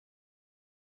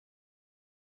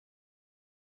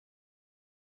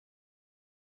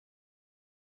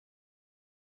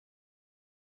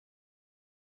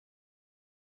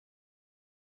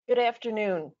Good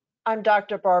afternoon. I'm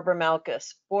Dr. Barbara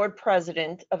Malkus, Board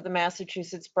President of the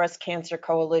Massachusetts Breast Cancer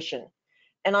Coalition,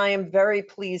 and I am very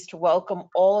pleased to welcome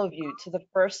all of you to the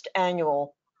first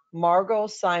annual Margo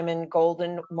Simon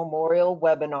Golden Memorial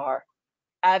Webinar,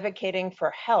 Advocating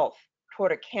for Health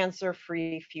Toward a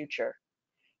Cancer-Free Future.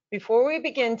 Before we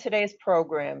begin today's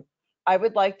program, I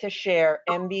would like to share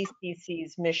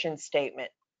MBCC's mission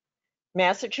statement.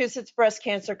 Massachusetts Breast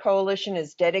Cancer Coalition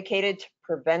is dedicated to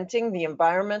preventing the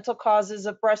environmental causes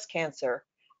of breast cancer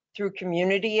through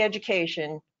community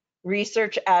education,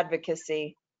 research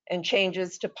advocacy, and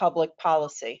changes to public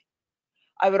policy.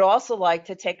 I would also like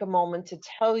to take a moment to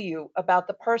tell you about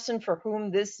the person for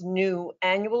whom this new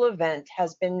annual event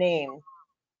has been named,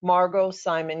 Margo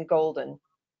Simon Golden.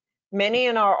 Many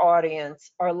in our audience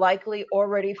are likely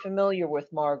already familiar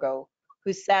with Margo,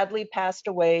 who sadly passed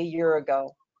away a year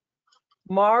ago.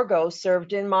 Margo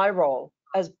served in my role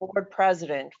as board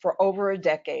president for over a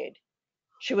decade.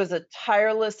 She was a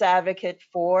tireless advocate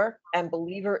for and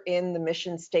believer in the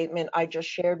mission statement I just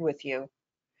shared with you.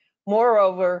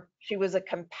 Moreover, she was a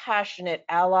compassionate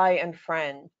ally and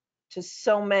friend to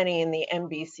so many in the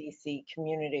MBCC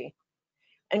community.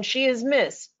 And she is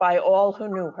missed by all who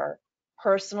knew her,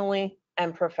 personally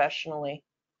and professionally.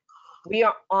 We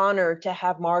are honored to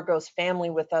have Margo's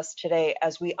family with us today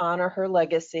as we honor her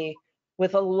legacy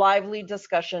with a lively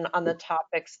discussion on the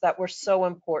topics that were so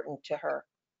important to her,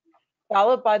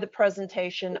 followed by the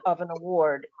presentation of an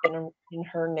award in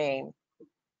her name.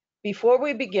 Before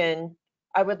we begin,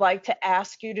 I would like to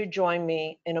ask you to join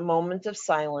me in a moment of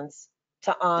silence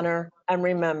to honor and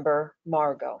remember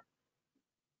Margo.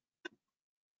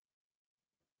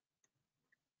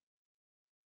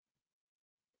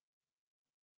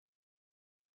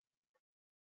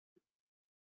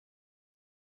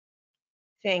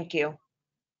 Thank you.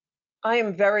 I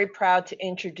am very proud to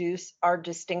introduce our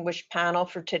distinguished panel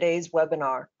for today's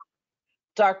webinar.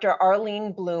 Dr.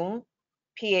 Arlene Blum,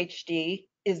 Ph.D.,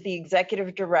 is the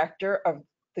Executive Director of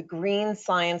the Green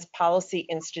Science Policy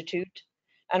Institute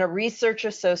and a Research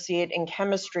Associate in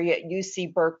Chemistry at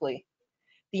UC Berkeley.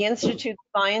 The Institute's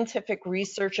scientific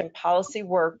research and policy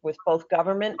work with both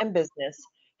government and business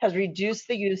has reduced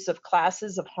the use of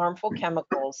classes of harmful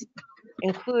chemicals,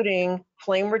 including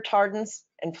flame retardants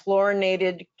and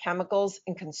fluorinated chemicals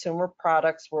in consumer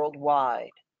products worldwide.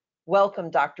 Welcome,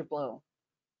 Dr. Blum.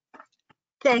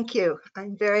 Thank you.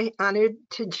 I'm very honored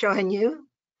to join you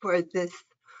for this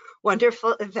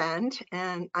wonderful event,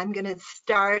 and I'm going to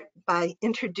start by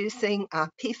introducing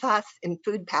PFAS in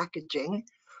food packaging,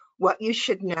 what you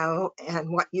should know and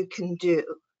what you can do.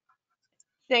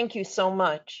 Thank you so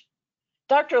much.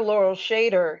 Dr. Laurel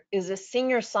Schaider is a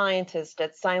senior scientist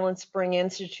at Silent Spring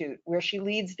Institute, where she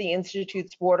leads the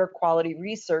Institute's water quality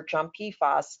research on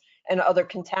PFAS and other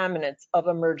contaminants of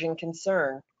emerging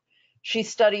concern. She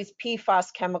studies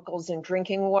PFAS chemicals in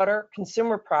drinking water,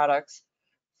 consumer products,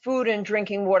 food and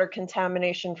drinking water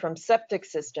contamination from septic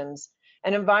systems,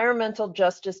 and environmental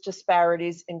justice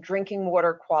disparities in drinking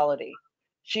water quality.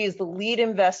 She is the lead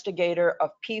investigator of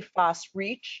PFAS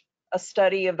REACH, a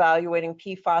study evaluating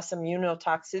PFAS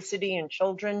immunotoxicity in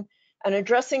children and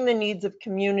addressing the needs of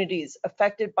communities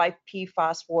affected by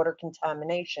PFAS water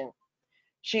contamination.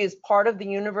 She is part of the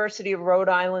University of Rhode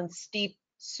Island's STEEP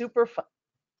Superfund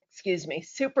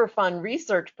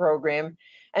research program,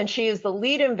 and she is the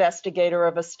lead investigator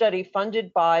of a study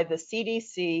funded by the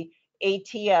CDC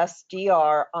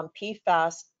ATS-DR on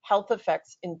PFAS health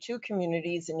effects in 2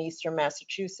 communities in eastern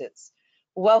Massachusetts.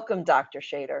 Welcome, Dr.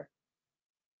 Schaider.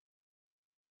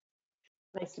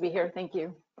 Nice to be here, thank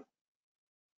you.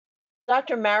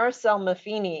 Dr. Maricel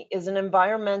Maffini is an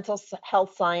environmental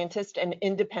health scientist and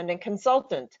independent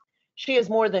consultant. She has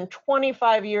more than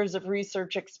 25 years of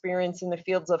research experience in the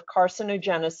fields of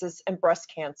carcinogenesis and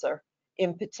breast cancer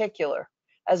in particular,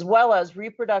 as well as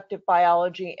reproductive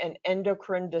biology and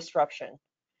endocrine disruption.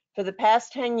 For the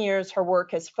past 10 years, her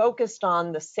work has focused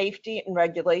on the safety and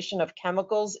regulation of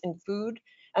chemicals in food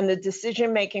and the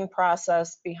decision-making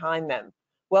process behind them.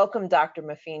 Welcome, Dr.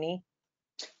 Maffini.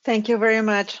 Thank you very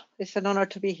much. It's an honor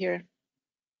to be here.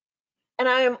 And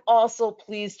I am also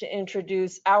pleased to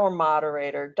introduce our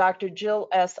moderator, Dr. Jill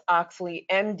S. Oxley,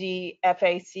 MD,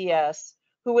 FACS,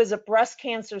 who is a breast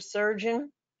cancer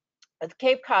surgeon at the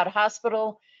Cape Cod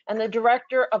Hospital and the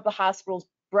director of the hospital's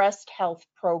breast health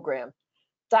program.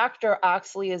 Dr.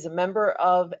 Oxley is a member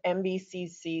of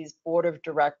MBCC's board of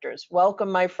directors. Welcome,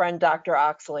 my friend, Dr.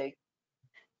 Oxley.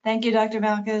 Thank you, Dr.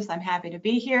 Malkus. I'm happy to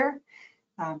be here.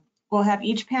 We'll have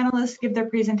each panelist give their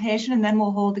presentation and then we'll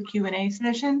hold the Q&A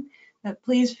session.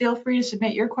 Please feel free to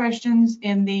submit your questions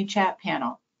in the chat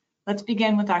panel. Let's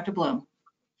begin with Dr. Blum.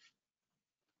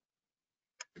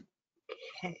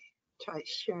 try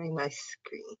sharing my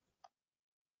screen.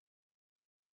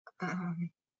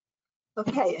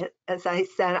 Okay, as I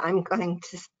said, I'm going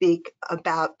to speak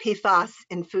about PFAS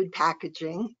in food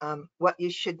packaging, what you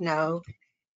should know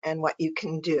and what you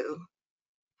can do.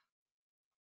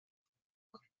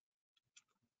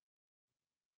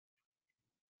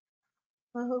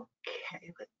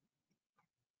 Okay, let's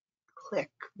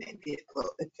click, maybe it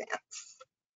will advance.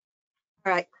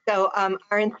 All right, so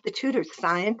our institute are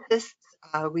scientists.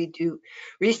 We do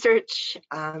research,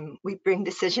 we bring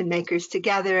decision makers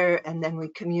together, and then we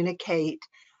communicate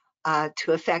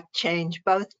to affect change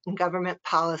both in government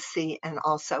policy and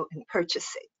also in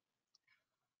purchasing.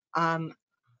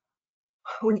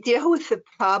 We deal with the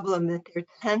problem that there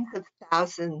are tens of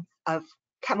thousands of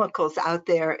chemicals out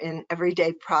there in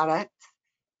everyday products.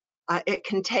 It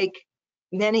can take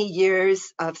many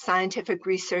years of scientific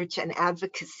research and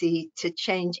advocacy to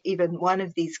change even one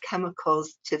of these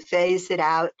chemicals, to phase it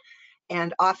out.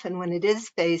 And often when it is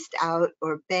phased out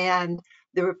or banned,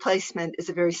 the replacement is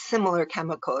a very similar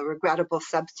chemical, a regrettable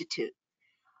substitute.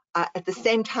 At the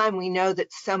same time, we know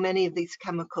that so many of these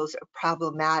chemicals are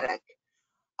problematic.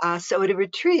 So at a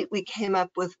retreat, we came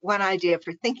up with one idea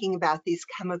for thinking about these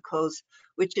chemicals,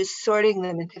 which is sorting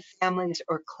them into families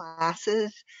or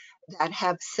classes that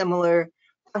have similar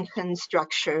function,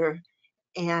 structure,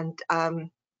 and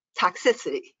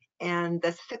toxicity. And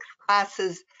the 6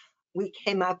 classes we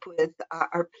came up with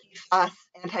are PFAS,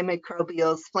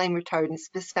 antimicrobials, flame retardants,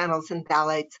 bisphenols, and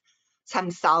phthalates,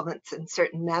 some solvents, and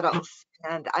certain metals.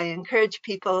 And I encourage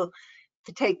people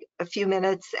to take a few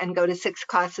minutes and go to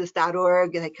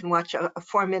 6classes.org, and they can watch a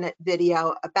 4-minute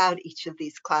video about each of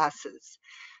these classes.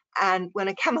 And when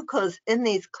a chemical is in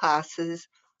these classes,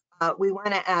 we want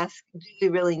to ask, do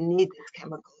you really need this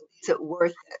chemical? Is it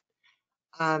worth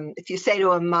it? If you say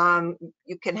to a mom,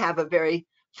 you can have a very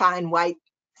fine white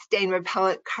stain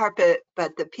repellent carpet,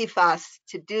 but the PFAS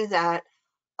to do that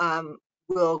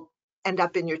will end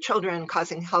up in your children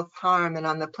causing health harm and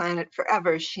on the planet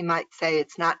forever, she might say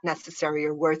it's not necessary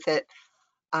or worth it.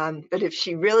 But if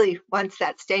she really wants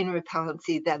that stain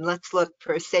repellency, then let's look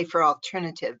for a safer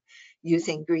alternative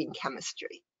using green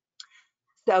chemistry.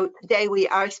 So today we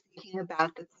are speaking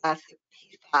about the class of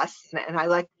PFAS, and I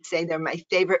like to say they're my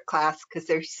favorite class because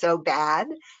they're so bad.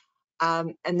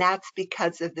 And that's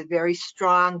because of the very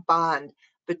strong bond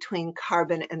between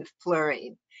carbon and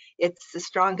fluorine. It's the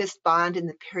strongest bond in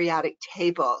the periodic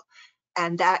table,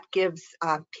 and that gives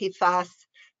PFAS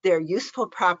their useful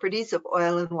properties of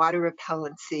oil and water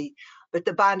repellency, but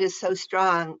the bond is so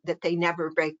strong that they never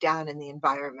break down in the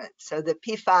environment. So the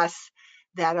PFAS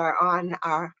that are on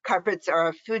our carpets or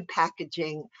our food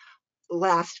packaging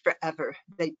last forever.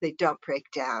 They don't break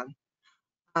down.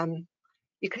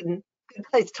 Good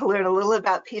place to learn a little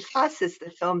about PFAS is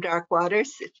the film Dark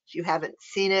Waters. If you haven't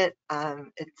seen it,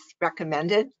 it's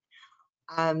recommended.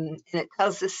 And it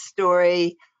tells the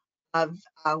story of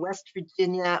West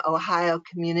Virginia, Ohio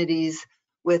communities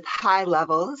with high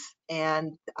levels.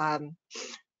 And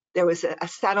there was a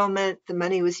settlement. The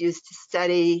money was used to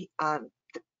study the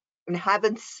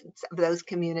inhabitants of those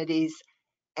communities.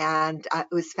 And it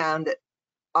was found that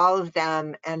all of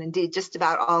them, and indeed just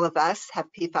about all of us, have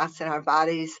PFAS in our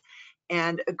bodies.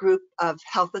 And a group of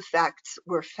health effects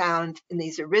were found in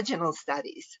these original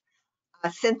studies.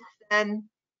 Since then,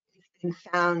 it's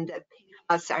been found that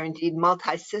PFAS are indeed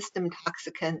multi-system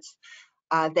toxicants.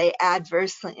 They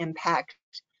adversely impact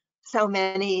so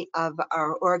many of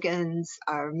our organs,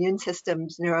 our immune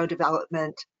systems,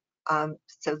 neurodevelopment.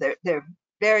 So they're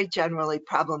very generally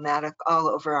problematic all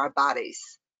over our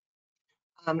bodies.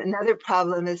 Another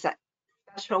problem is that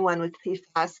special one with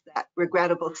PFAS, that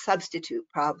regrettable substitute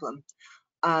problem.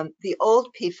 The old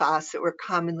PFAS that were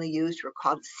commonly used were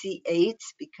called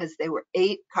C8s because they were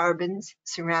 8 carbons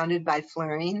surrounded by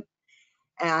fluorine.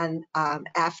 And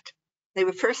after they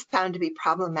were first found to be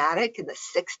problematic in the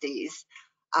 60s,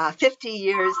 50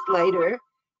 years later,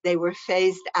 they were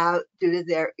phased out due to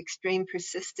their extreme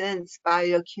persistence,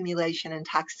 bioaccumulation, and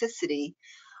toxicity.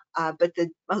 But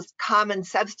the most common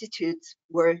substitutes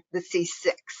were the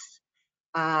C6.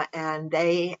 And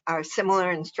they are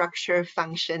similar in structure,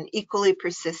 function, equally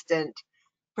persistent,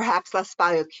 perhaps less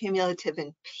bioaccumulative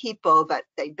in people, but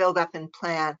they build up in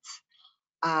plants.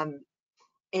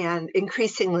 And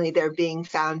increasingly, they're being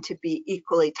found to be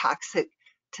equally toxic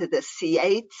to the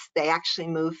C8s. They actually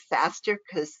move faster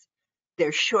because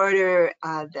they're shorter,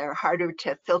 they're harder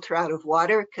to filter out of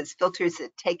water because filters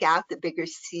that take out the bigger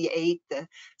C8, the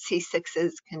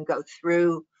C6s can go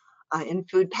through. In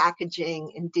food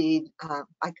packaging, indeed,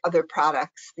 like other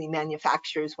products, the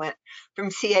manufacturers went from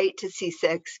C8 to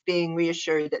C6, being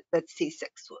reassured that C6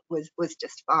 was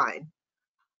just fine.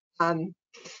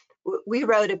 We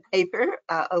wrote a paper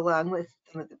along with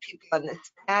some of the people on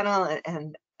this panel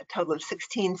and a total of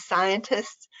 16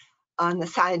 scientists on the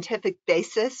scientific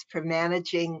basis for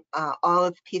managing all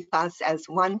of PFAS as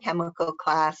one chemical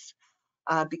class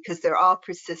because they're all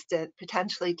persistent,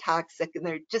 potentially toxic, and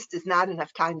there just is not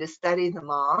enough time to study them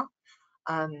all.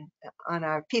 On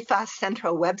our PFAS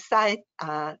Central website,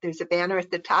 there's a banner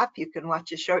at the top. You can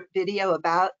watch a short video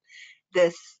about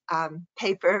this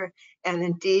paper, and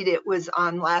indeed it was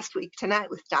on Last Week Tonight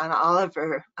with Don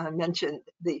Oliver, mentioned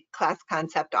the class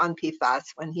concept on PFAS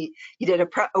when he did a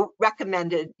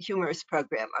recommended humorous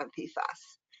program on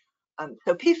PFAS.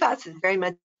 So PFAS is very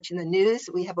much in the news.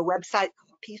 We have a website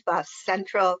called PFAS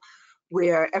Central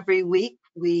where every week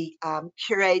we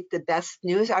curate the best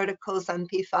news articles on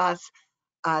PFAS,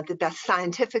 the best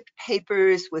scientific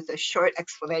papers with a short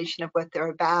explanation of what they're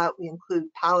about. We include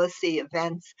policy,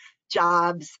 events,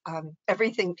 jobs,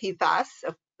 everything PFAS.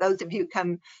 So those of you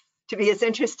come to be as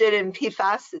interested in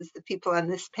PFAS as the people on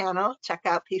this panel, check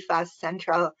out PFAS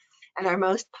Central. And our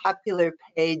most popular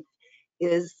page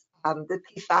is the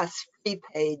PFAS free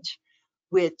page,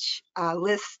 which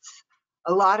lists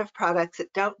a lot of products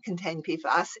that don't contain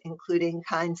PFAS, including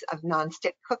kinds of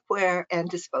nonstick cookware and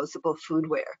disposable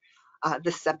foodware,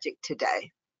 the subject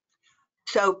today.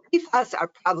 So PFAS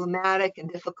are problematic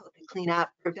and difficult to clean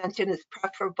up. Prevention is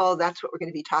preferable. That's what we're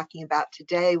going to be talking about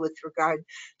today with regard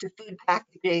to food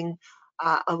packaging.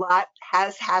 A lot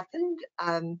has happened.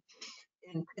 In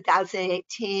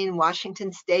 2018,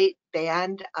 Washington State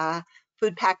banned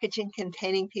food packaging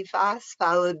containing PFAS,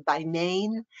 followed by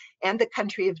Maine and the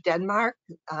country of Denmark.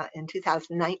 In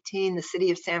 2019, the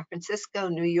city of San Francisco,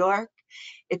 New York.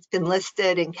 It's been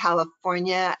listed in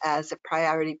California as a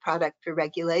priority product for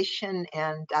regulation,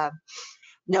 and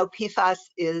no PFAS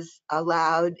is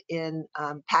allowed in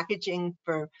packaging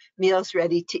for meals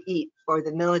ready to eat for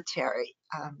the military.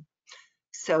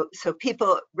 So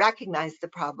people recognize the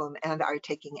problem and are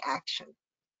taking action.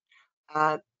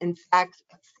 In fact,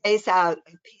 phase out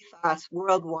of PFAS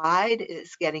worldwide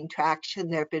is getting traction.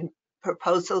 There have been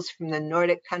proposals from the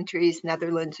Nordic countries,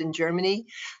 Netherlands and Germany,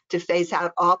 to phase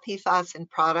out all PFAS in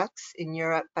products in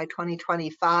Europe by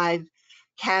 2025.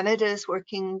 Canada is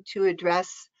working to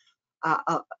address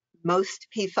most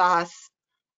PFAS.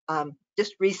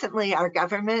 Just recently, our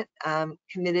government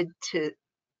committed to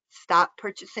stop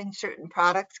purchasing certain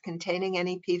products containing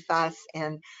any PFAS,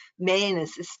 and Maine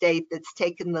is the state that's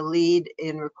taken the lead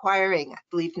in requiring, I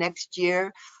believe next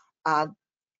year,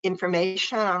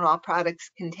 information on all products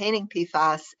containing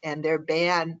PFAS and their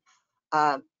ban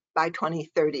by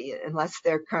 2030, unless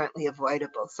they're currently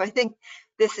avoidable. So I think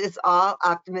this is all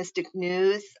optimistic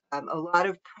news. A lot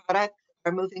of products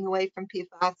are moving away from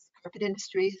PFAS. Carpet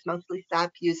industries mostly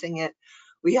stopped using it.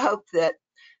 We hope that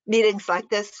meetings like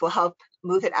this will help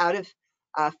move it out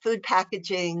of food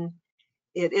packaging.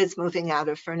 It is moving out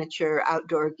of furniture,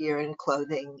 outdoor gear and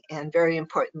clothing, and very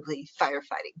importantly,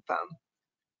 firefighting foam.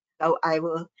 So I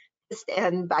will just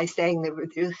end by saying that with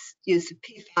reduced use of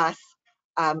PFAS,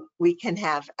 we can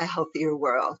have a healthier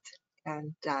world.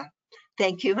 And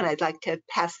thank you. And I'd like to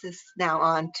pass this now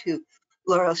on to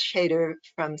Laurel Schaider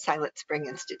from Silent Spring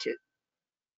Institute.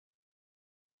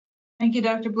 Thank you,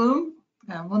 Dr. Blum.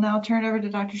 We'll now turn over to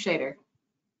Dr. Schaider.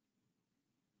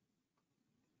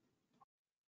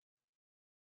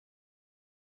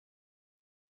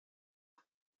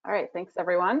 All right, thanks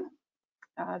everyone.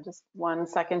 Just 1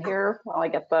 second here while I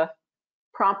get the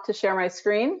prompt to share my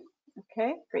screen.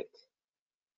 Okay, great.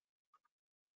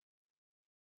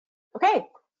 Okay,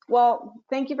 well,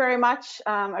 thank you very much.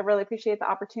 I really appreciate the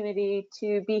opportunity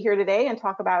to be here today and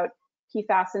talk about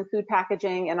PFAS and food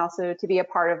packaging, and also to be a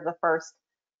part of the first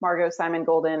Margo Simon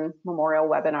Golden Memorial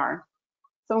webinar.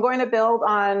 So I'm going to build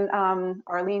on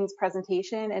Arlene's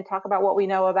presentation and talk about what we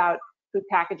know about food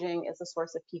packaging as a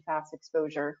source of PFAS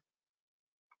exposure.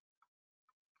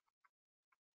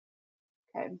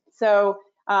 Okay, so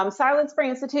Silent Spring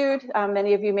Institute,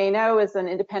 many of you may know, is an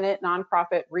independent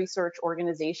nonprofit research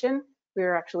organization. We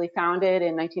were actually founded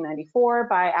in 1994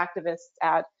 by activists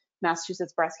at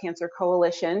Massachusetts Breast Cancer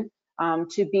Coalition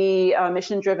to be a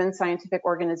mission-driven scientific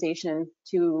organization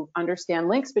to understand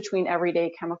links between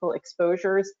everyday chemical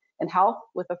exposures and health,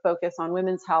 with a focus on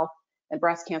women's health and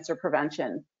breast cancer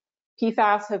prevention.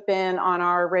 PFAS have been on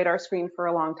our radar screen for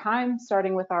a long time,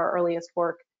 starting with our earliest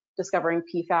work discovering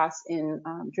PFAS in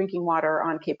drinking water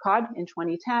on Cape Cod in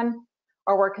 2010.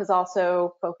 Our work has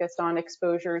also focused on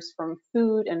exposures from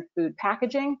food and food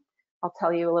packaging. I'll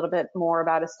tell you a little bit more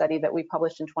about a study that we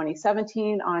published in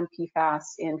 2017 on PFAS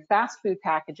in fast food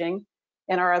packaging.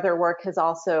 And our other work has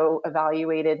also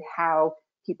evaluated how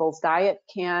people's diet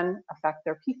can affect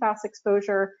their PFAS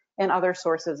exposure, and other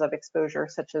sources of exposure,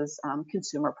 such as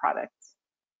consumer products.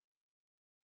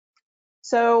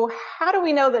 So how do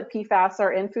we know that PFAS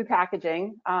are in food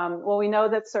packaging? Well, we know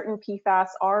that certain PFAS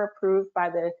are approved by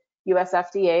the US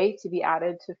FDA to be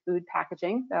added to food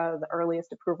packaging. The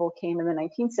earliest approval came in the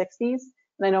 1960s,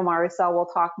 and I know Maricel will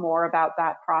talk more about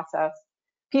that process.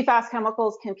 PFAS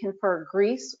chemicals can confer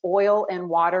grease, oil, and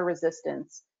water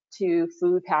resistance to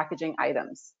food packaging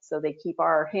items. So they keep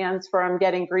our hands from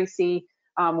getting greasy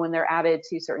when they're added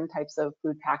to certain types of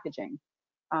food packaging.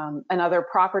 Another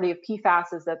property of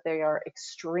PFAS is that they are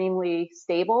extremely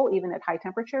stable, even at high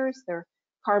temperatures. Their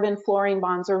carbon-fluorine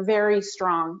bonds are very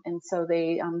strong, and so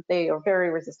they are very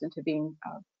resistant to being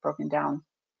broken down.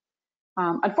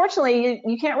 Unfortunately,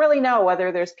 you can't really know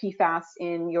whether there's PFAS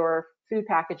in your food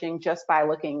packaging just by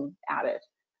looking at it.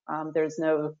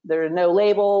 There are no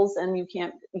labels, and you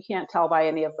can't tell by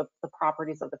any of the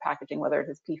properties of the packaging whether it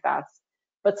has PFAS.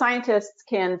 But scientists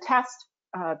can test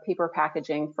paper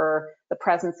packaging for the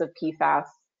presence of PFAS.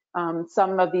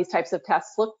 Some of these types of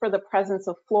tests look for the presence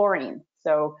of fluorine.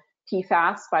 So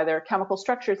PFAS, by their chemical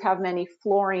structures, have many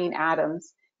fluorine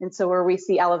atoms. And so where we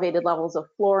see elevated levels of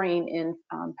fluorine in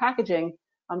packaging,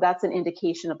 that's an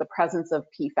indication of the presence of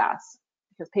PFAS,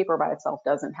 because paper by itself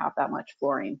doesn't have that much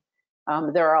fluorine.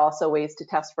 There are also ways to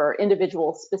test for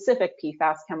individual specific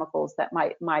PFAS chemicals that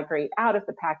might migrate out of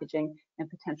the packaging and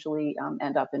potentially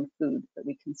end up in food that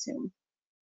we consume.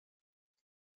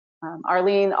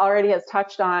 Arlene already has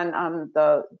touched on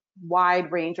the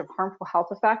wide range of harmful health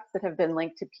effects that have been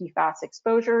linked to PFAS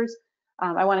exposures.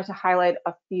 I wanted to highlight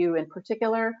a few in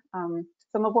particular.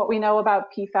 Some of what we know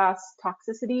about PFAS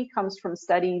toxicity comes from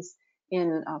studies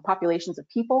in populations of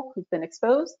people who've been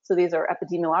exposed. So these are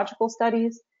epidemiological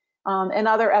studies. And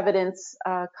other evidence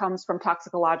comes from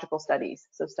toxicological studies,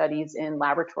 so studies in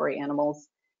laboratory animals.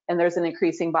 And there's an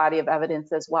increasing body of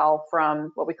evidence as well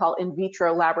from what we call in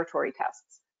vitro laboratory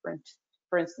tests.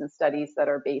 For instance, studies that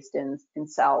are based in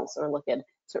cells or look at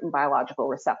certain biological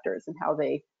receptors and how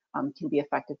they can be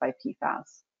affected by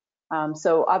PFAS.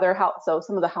 So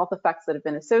some of the health effects that have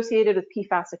been associated with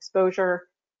PFAS exposure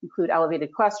include elevated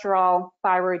cholesterol,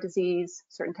 thyroid disease,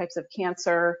 certain types of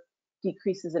cancer,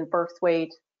 decreases in birth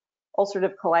weight,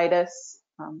 ulcerative colitis,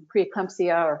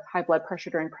 preeclampsia or high blood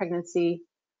pressure during pregnancy.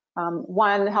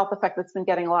 One health effect that's been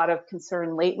getting a lot of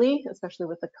concern lately, especially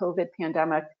with the COVID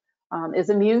pandemic, is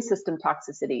immune system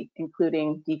toxicity,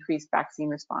 including decreased vaccine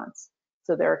response.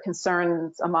 So there are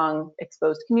concerns among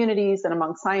exposed communities and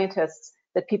among scientists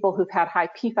that people who've had high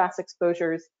PFAS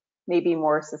exposures may be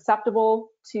more susceptible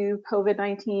to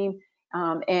COVID-19,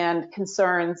 and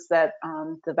concerns that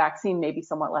the vaccine may be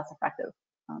somewhat less effective.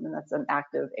 And that's an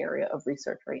active area of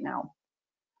research right now.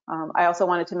 I also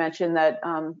wanted to mention that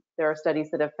there are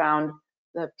studies that have found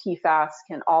the PFAS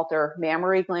can alter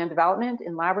mammary gland development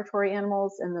in laboratory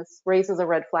animals, and this raises a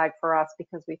red flag for us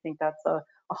because we think that's a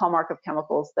hallmark of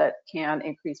chemicals that can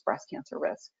increase breast cancer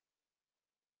risk.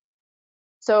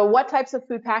 So what types of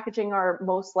food packaging are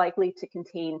most likely to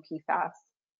contain PFAS?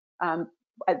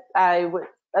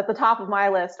 At the top of my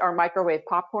list are microwave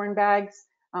popcorn bags.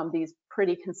 These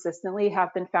pretty consistently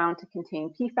have been found to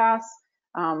contain PFAS.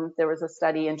 There was a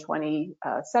study in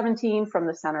 2017 from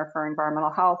the Center for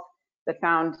Environmental Health that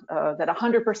found that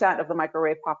 100% of the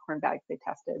microwave popcorn bags they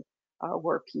tested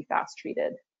were PFAS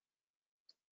treated.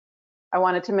 I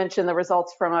wanted to mention the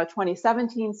results from a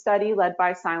 2017 study led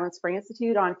by Silent Spring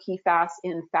Institute on PFAS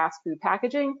in fast food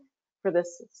packaging. For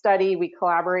this study, we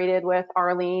collaborated with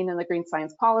Arlene and the Green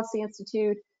Science Policy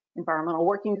Institute, Environmental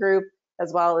Working Group,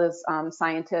 as well as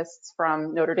scientists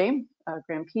from Notre Dame,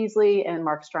 Graham Peasley and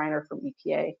Mark Streiner from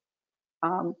EPA.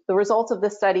 The results of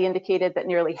this study indicated that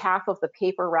nearly half of the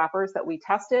paper wrappers that we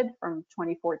tested from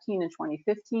 2014 and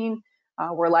 2015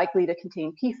 were likely to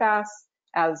contain PFAS,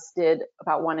 as did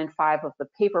about 1 in 5 of the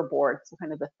paper board, so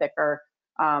kind of the thicker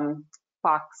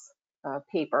box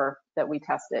paper that we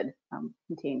tested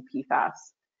contained PFAS.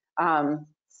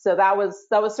 So that was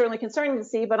certainly concerning to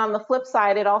see, but on the flip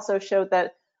side, it also showed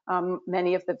that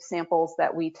many of the samples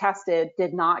that we tested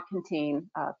did not contain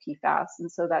PFAS, and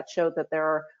so that showed that there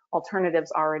are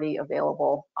alternatives already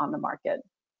available on the market.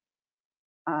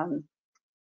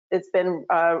 It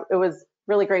was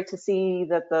really great to see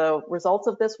that the results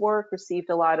of this work received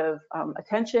a lot of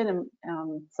attention,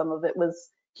 and some of it was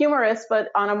humorous, but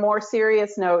on a more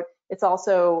serious note, it's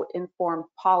also informed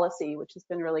policy, which has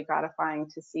been really gratifying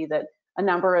to see that a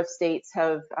number of states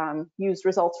have used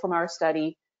results from our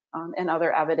study and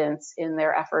other evidence in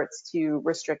their efforts to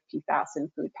restrict PFAS in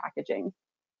food packaging.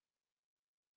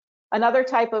 Another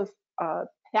type of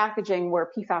packaging where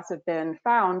PFAS have been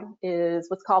found is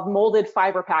what's called molded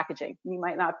fiber packaging. You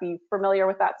might not be familiar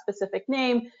with that specific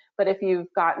name, but if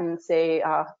you've gotten, say,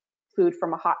 food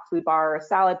from a hot food bar or a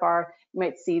salad bar, you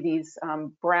might see these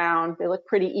brown, they look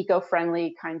pretty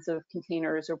eco-friendly kinds of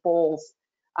containers or bowls.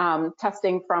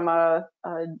 Testing from a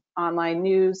online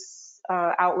news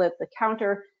outlet, The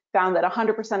Counter, found that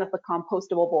 100% of the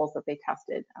compostable bowls that they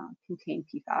tested contained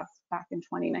PFAS back in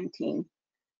 2019.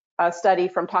 A study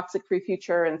from Toxic Free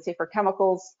Future and Safer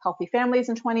Chemicals, Healthy Families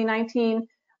in 2019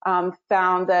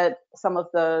 found that some of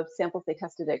the samples they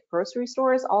tested at grocery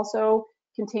stores also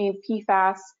contained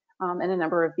PFAS, and a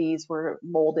number of these were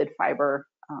molded fiber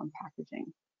packaging.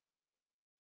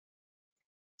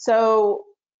 So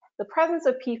the presence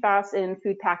of PFAS in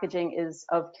food packaging is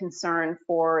of concern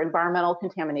for environmental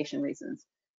contamination reasons.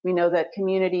 We know that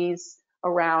communities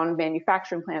around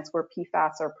manufacturing plants where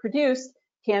PFAS are produced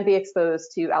can be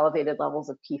exposed to elevated levels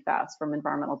of PFAS from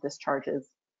environmental discharges.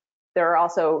 There are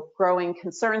also growing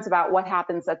concerns about what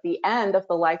happens at the end of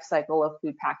the life cycle of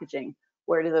food packaging.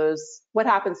 What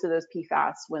happens to those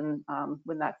PFAS when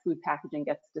that food packaging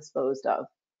gets disposed of?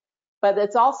 But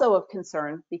it's also of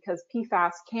concern because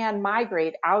PFAS can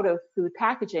migrate out of food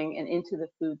packaging and into the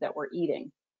food that we're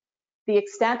eating. The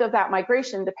extent of that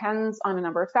migration depends on a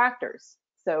number of factors.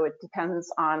 So it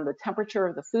depends on the temperature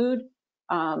of the food.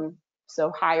 So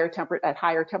at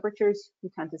higher temperatures, you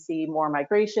tend to see more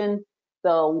migration.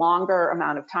 The longer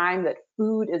amount of time that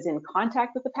food is in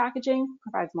contact with the packaging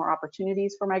provides more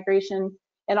opportunities for migration,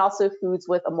 and also foods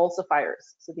with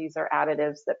emulsifiers. So these are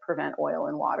additives that prevent oil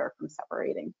and water from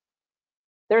separating.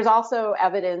 There's also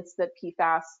evidence that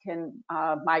PFAS can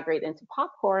migrate into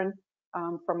popcorn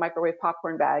from microwave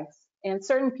popcorn bags. And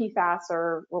certain PFAS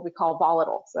are what we call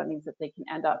volatile. So that means that they can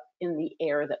end up in the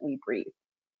air that we breathe.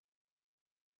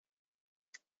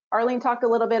 Arlene talked a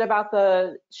little bit about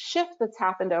the shift that's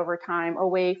happened over time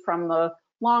away from the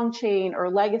long chain or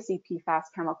legacy PFAS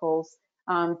chemicals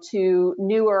to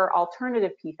newer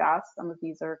alternative PFAS. Some of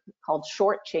these are called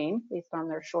short chain based on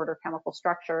their shorter chemical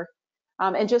structure.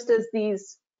 And just as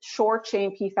these short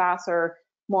chain PFAS are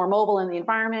more mobile in the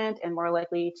environment and more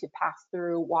likely to pass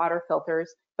through water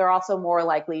filters, they're also more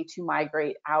likely to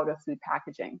migrate out of food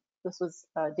packaging. This was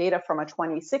data from a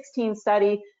 2016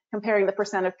 study comparing the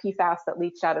percent of PFAS that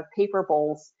leached out of paper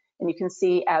bowls. And you can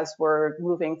see as we're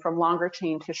moving from longer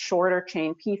chain to shorter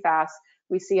chain PFAS,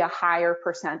 we see a higher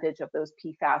percentage of those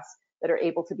PFAS that are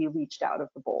able to be leached out of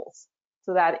the bowls.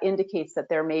 So that indicates that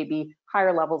there may be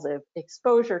higher levels of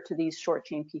exposure to these short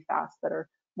chain PFAS that are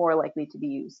more likely to be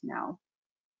used now.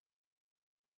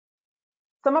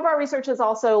 Some of our research has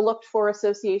also looked for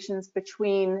associations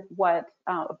between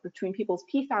between people's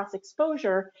PFAS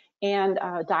exposure and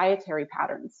dietary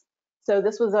patterns. So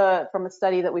this was from a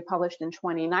study that we published in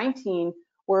 2019,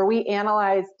 where we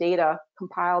analyzed data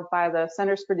compiled by the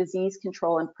Centers for Disease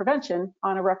Control and Prevention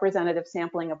on a representative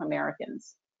sampling of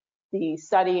Americans. The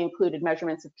study included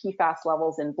measurements of PFAS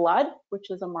levels in blood, which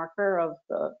is a marker of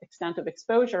the extent of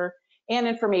exposure, and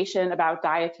information about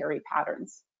dietary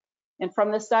patterns. And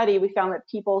from the study, we found that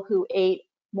people who ate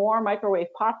more microwave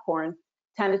popcorn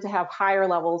tended to have higher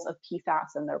levels of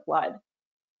PFAS in their blood.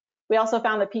 We also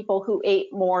found that people who ate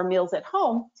more meals at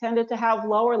home tended to have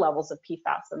lower levels of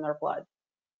PFAS in their blood.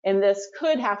 And this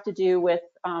could have to do with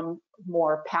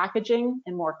more packaging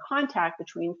and more contact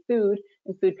between food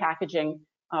and food packaging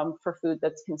for food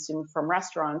that's consumed from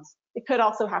restaurants. It could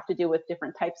also have to do with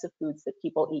different types of foods that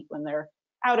people eat when they're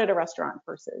out at a restaurant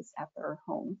versus at their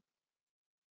home.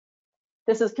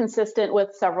 This is consistent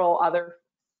with several other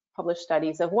published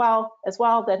studies as well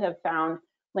that have found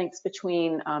links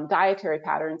between dietary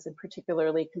patterns, and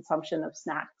particularly consumption of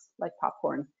snacks like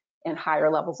popcorn, and higher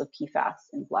levels of PFAS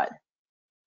in blood.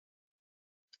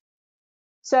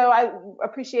 So I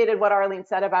appreciated what Arlene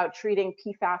said about treating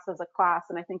PFAS as a class,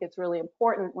 and I think it's really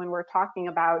important when we're talking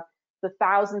about the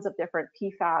thousands of different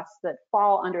PFAS that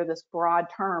fall under this broad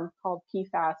term called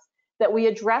PFAS, that we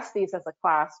address these as a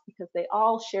class because they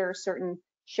all share certain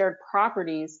shared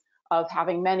properties of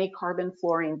having many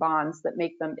carbon-fluorine bonds that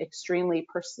make them extremely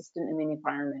persistent in the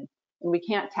environment. And we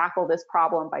can't tackle this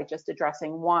problem by just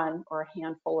addressing one or a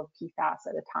handful of PFAS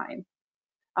at a time.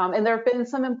 And there have been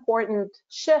some important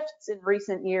shifts in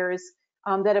recent years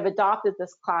that have adopted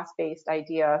this class-based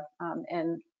idea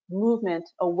and movement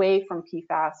away from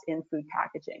PFAS in food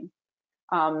packaging.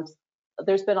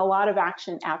 There's been a lot of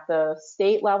action at the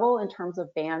state level in terms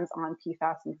of bans on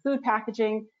PFAS in food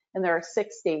packaging, and there are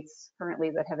 6 states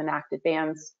currently that have enacted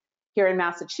bans. Here in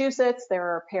Massachusetts, there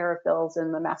are a pair of bills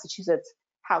in the Massachusetts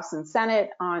House and Senate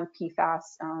on PFAS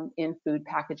in food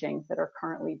packaging that are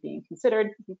currently being considered.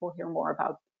 I think we'll hear more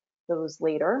about those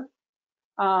later.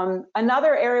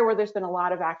 Another area where there's been a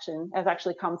lot of action has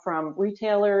actually come from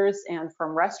retailers and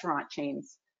from restaurant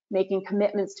chains making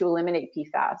commitments to eliminate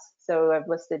PFAS. So I've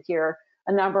listed here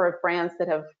a number of brands that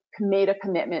have made a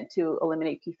commitment to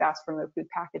eliminate PFAS from their food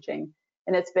packaging.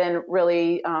 And it's been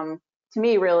really, to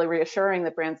me, really reassuring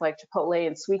that brands like Chipotle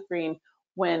and Sweetgreen,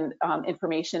 when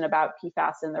information about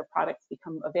PFAS in their products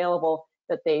become available,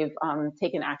 that they've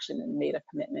taken action and made a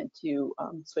commitment to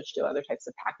switch to other types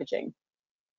of packaging.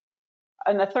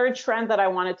 And the third trend that I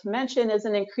wanted to mention is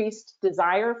an increased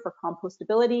desire for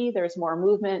compostability. There's more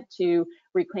movement to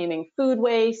reclaiming food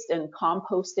waste and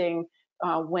composting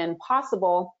when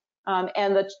possible.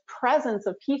 And the presence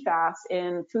of PFAS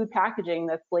in food packaging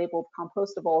that's labeled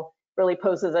compostable really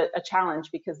poses a challenge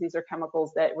because these are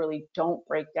chemicals that really don't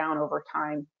break down over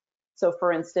time. So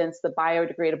for instance, the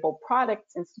Biodegradable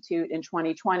Products Institute in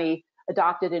 2020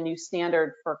 adopted a new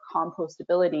standard for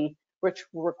compostability, which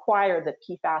required that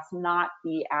PFAS not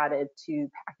be added to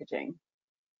packaging.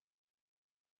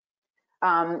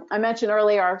 I mentioned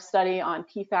earlier our study on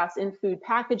PFAS in food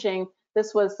packaging.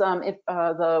 This was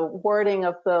the wording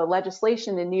of the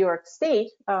legislation in New York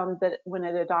State that when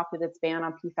it adopted its ban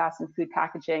on PFAS in food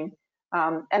packaging.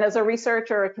 And as a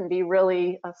researcher, it can be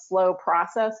really a slow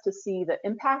process to see the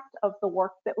impact of the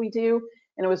work that we do.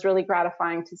 And it was really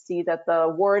gratifying to see that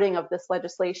the wording of this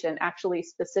legislation actually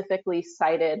specifically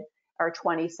cited our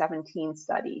 2017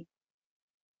 study.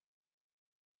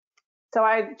 So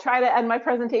I try to end my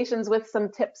presentations with some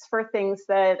tips for things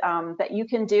that, that you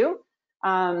can do.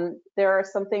 There are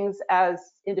some things as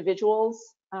individuals,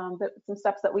 some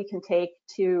steps that we can take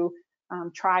to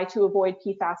try to avoid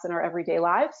PFAS in our everyday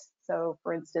lives. So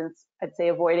for instance, I'd say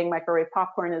avoiding microwave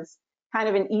popcorn is kind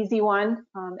of an easy one.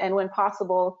 And when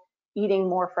possible, eating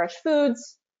more fresh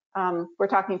foods. We're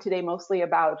talking today mostly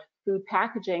about food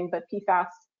packaging, but PFAS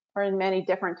are in many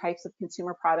different types of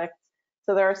consumer products.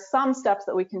 So there are some steps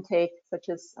that we can take, such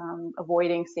as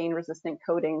avoiding stain-resistant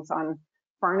coatings on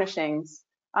furnishings.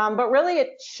 But really,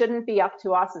 it shouldn't be up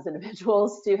to us as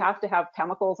individuals to have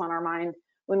chemicals on our mind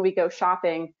when we go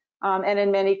shopping. And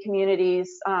in many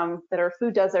communities that are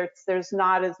food deserts, there's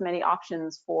not as many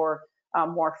options for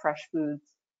more fresh foods.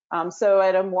 So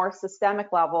at a more systemic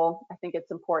level, I think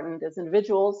it's important as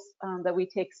individuals that we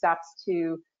take steps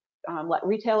to let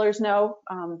retailers know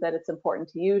that it's important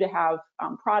to you to have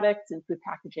products and food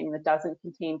packaging that doesn't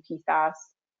contain PFAS.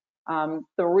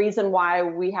 The reason why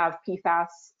we have PFAS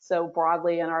so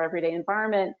broadly in our everyday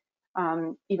environment,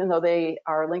 even though they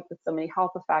are linked with so many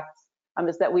health effects,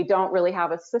 is that we don't really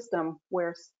have a system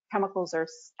where chemicals are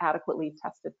adequately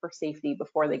tested for safety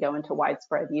before they go into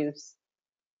widespread use.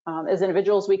 As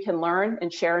individuals, we can learn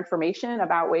and share information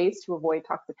about ways to avoid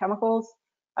toxic chemicals.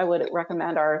 I would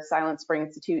recommend our Silent Spring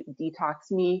Institute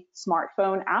Detox Me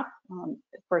smartphone app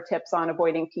for tips on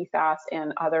avoiding PFAS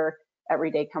and other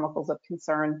everyday chemicals of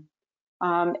concern.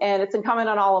 And it's incumbent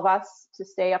on all of us to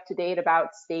stay up to date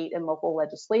about state and local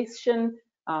legislation.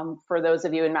 For those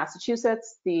of you in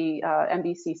Massachusetts, the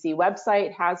MBCC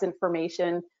website has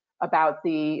information about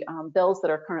the bills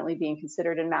that are currently being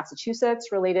considered in Massachusetts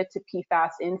related to PFAS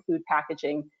in food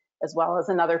packaging, as well as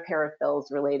another pair of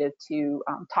bills related to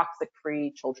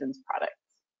toxic-free children's products.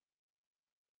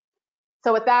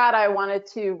 So with that, I wanted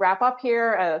to wrap up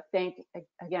here. Thank,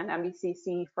 again,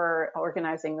 MBCC for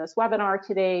organizing this webinar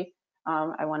today.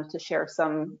 I wanted to share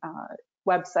some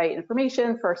website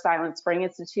information for Silent Spring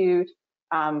Institute,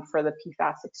 for the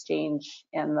PFAS exchange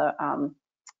and the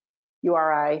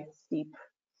URI steep.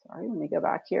 Sorry, let me go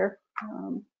back here.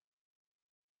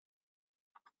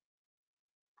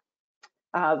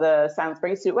 The Silent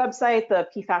Spring Institute website, the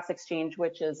PFAS exchange,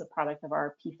 which is a product of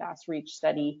our PFAS REACH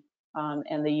study,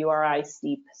 and the URI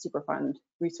STEEP Superfund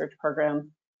research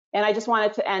program. And I just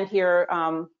wanted to end here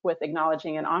with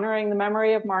acknowledging and honoring the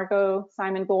memory of Margo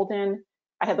Simon Golden.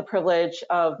 I had the privilege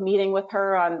of meeting with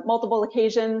her on multiple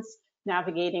occasions,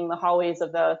 navigating the hallways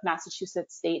of the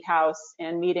Massachusetts State House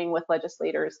and meeting with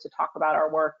legislators to talk about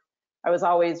our work. I was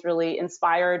always really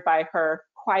inspired by her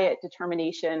quiet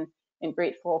determination and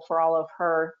grateful for all of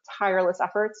her tireless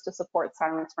efforts to support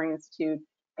Silent Spring Institute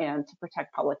and to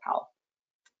protect public health.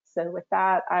 So with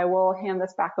that, I will hand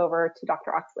this back over to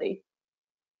Dr. Oxley.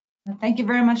 Thank you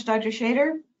very much, Dr.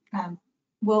 Schaider.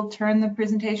 We'll turn the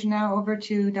presentation now over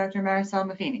to Dr. Maricel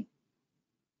Maffini.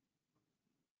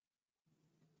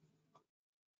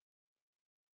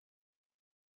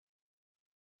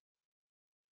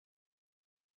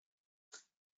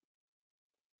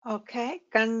 Okay,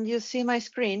 can you see my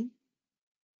screen?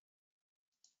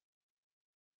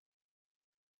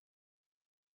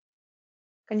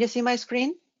 Can you see my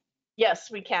screen?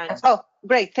 Yes, we can. Oh,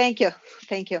 great. Thank you.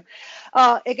 Thank you.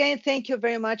 Again, thank you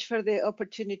very much for the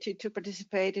opportunity to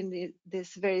participate in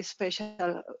this very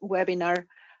special webinar.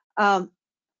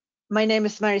 My name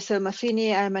is Maricel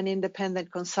Maffini. I'm an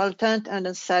independent consultant, and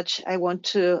as such, I want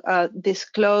to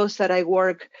disclose that I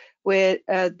work with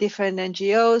different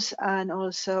NGOs and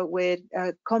also with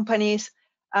companies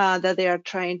that they are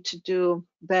trying to do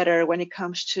better when it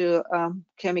comes to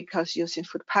chemicals used in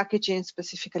food packaging,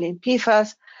 specifically in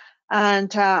PFAS.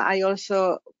 And I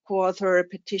also co-author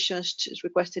petitions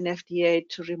requesting FDA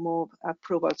to remove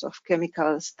approvals of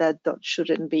chemicals that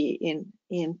shouldn't be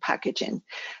in packaging.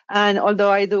 And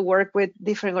although I do work with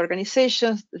different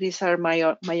organizations, these are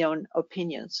my own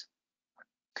opinions.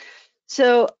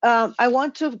 So I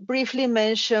want to briefly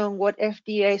mention what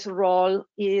FDA's role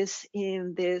is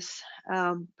in this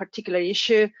particular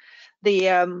issue.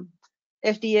 The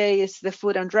FDA is the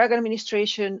Food and Drug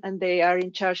Administration, and they are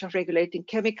in charge of regulating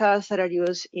chemicals that are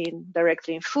used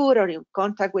directly in food or in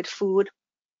contact with food.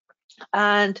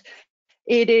 And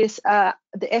it is the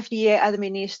FDA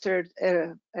administered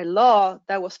a law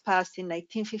that was passed in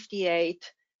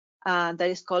 1958 that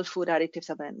is called Food Additives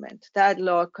Amendment. That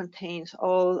law contains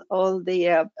all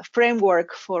the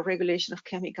framework for regulation of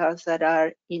chemicals that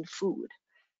are in food.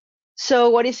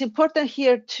 So what is important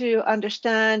here to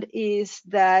understand is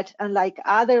that unlike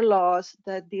other laws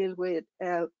that deal with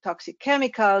toxic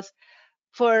chemicals,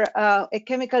 for a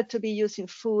chemical to be used in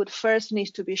food, first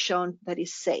needs to be shown that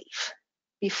it's safe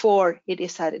before it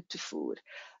is added to food.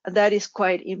 And that is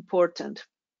quite important.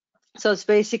 So it's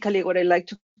basically what I like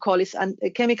to call is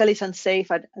a chemical is unsafe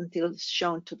until it's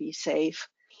shown to be safe.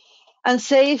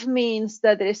 Unsafe means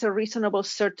that there is a reasonable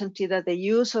certainty that the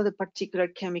use of the particular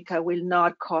chemical will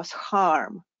not cause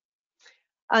harm.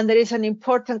 And there is an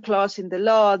important clause in the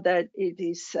law that it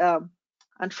is,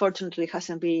 unfortunately,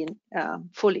 hasn't been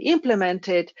fully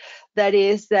implemented. That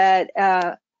is that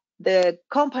the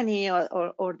company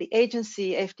or the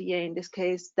agency, FDA in this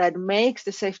case, that makes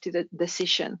the safety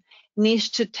decision needs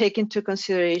to take into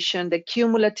consideration the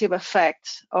cumulative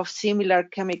effects of similar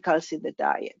chemicals in the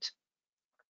diet.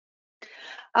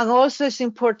 And also it's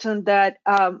important that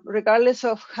regardless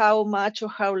of how much or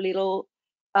how little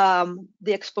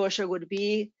the exposure would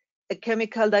be, a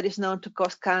chemical that is known to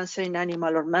cause cancer in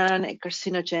animal or man, a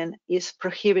carcinogen, is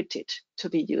prohibited to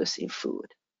be used in food.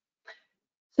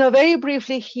 So very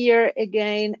briefly here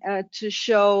again to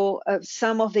show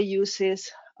some of the uses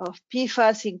of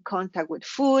PFAS in contact with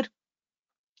food.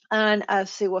 And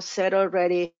as it was said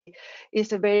already,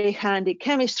 it's a very handy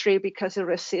chemistry because it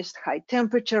resists high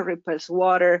temperature, repels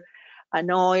water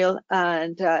and oil,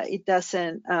 and it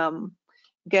doesn't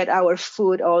get our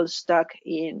food all stuck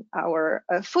in our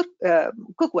food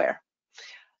cookware.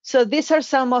 So these are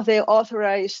some of the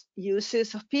authorized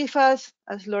uses of PFAS.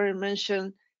 As Laurel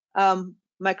mentioned,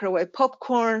 microwave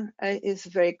popcorn is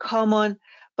very common,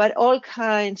 but all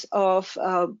kinds of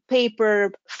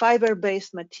paper,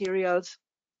 fiber-based materials,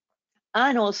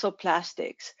 and also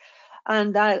plastics.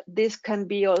 And this can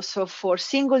be also for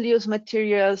single-use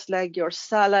materials like your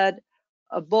salad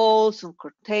bowls and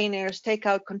containers,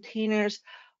 takeout containers,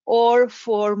 or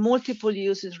for multiple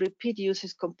uses, repeat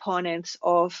uses components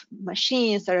of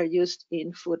machines that are used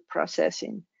in food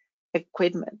processing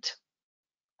equipment.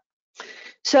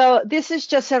 So this is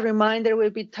just a reminder,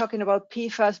 we'll be talking about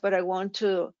PFAS, but I want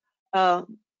to tell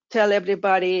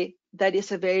everybody that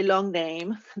is a very long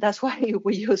name. That's why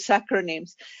we use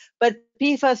acronyms. But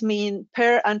PFAS mean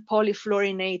per and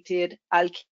polyfluorinated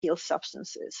alkyl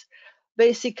substances.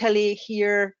 Basically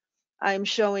here, I'm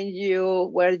showing you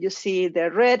where you see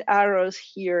the red arrows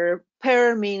here.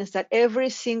 Per means that every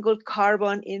single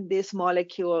carbon in this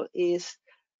molecule is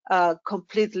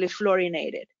completely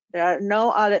fluorinated. There are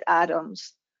no other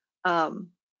atoms, and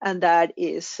that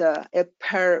is a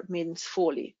per means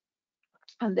fully.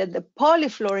 And then the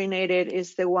polyfluorinated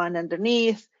is the one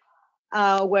underneath,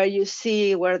 where you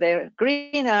see where the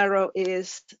green arrow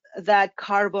is, that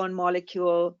carbon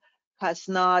molecule has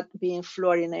not been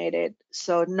fluorinated.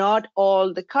 So not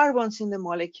all the carbons in the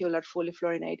molecule are fully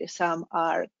fluorinated. Some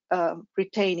are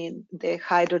retaining the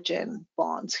hydrogen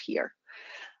bonds here.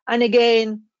 And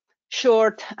again,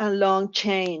 short and long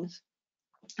chains.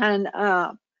 And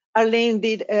Arlene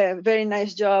did a very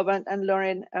nice job, and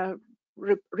Lauren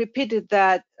repeated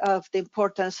that of the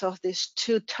importance of these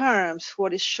two terms,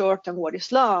 what is short and what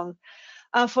is long.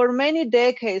 And for many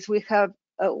decades, we have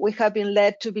been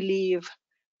led to believe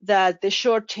that the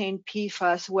short chain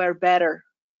PFAS were better.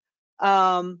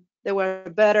 They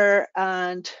were better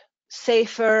and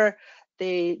safer.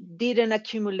 They didn't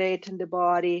accumulate in the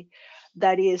body.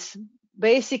 That is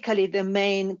basically the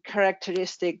main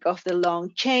characteristic of the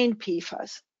long chain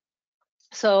PFAS.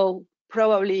 So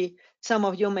probably some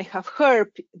of you may have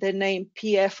heard the name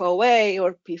PFOA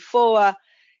or PFOA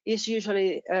is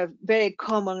usually a very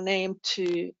common name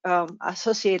to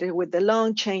associated with the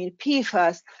long chain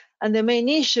PFAS. And the main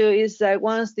issue is that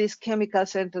once these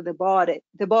chemicals enter the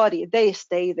body, they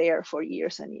stay there for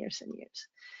years and years and years.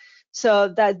 So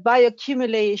that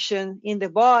bioaccumulation in the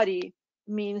body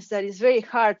means that it's very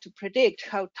hard to predict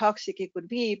how toxic it would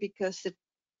be, because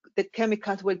the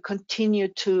chemicals will continue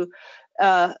to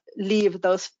leave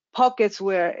those pockets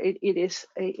where it is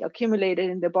accumulated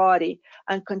in the body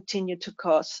and continue to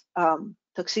cause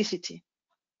toxicity.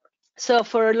 So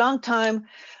for a long time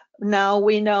now,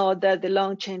 we know that the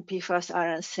long chain PFAS are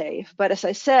unsafe. But as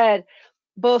I said,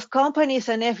 both companies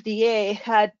and FDA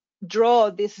had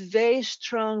drawn this very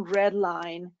strong red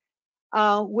line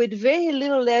with very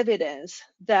little evidence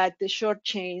that the short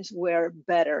chains were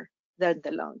better than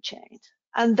the long chains.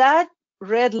 And that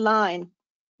red line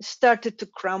started to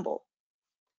crumble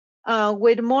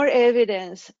with more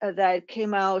evidence that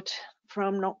came out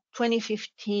from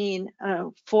 2015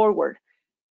 forward.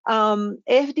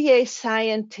 FDA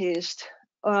scientists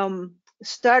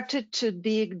started to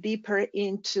dig deeper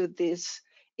into this.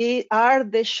 Are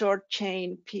the short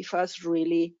chain PFAS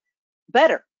really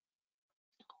better?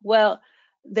 Well,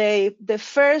 the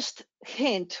first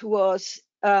hint was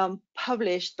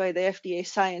published by the FDA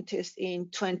scientists in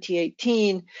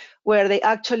 2018, where they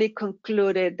actually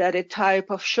concluded that a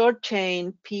type of short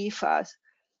chain PFAS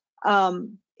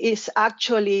is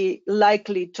actually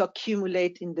likely to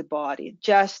accumulate in the body,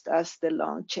 just as the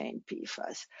long chain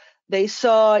PFAS. They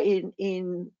saw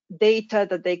in data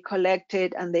that they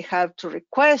collected, and they have to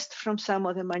request from some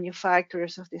of the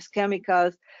manufacturers of these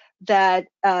chemicals, that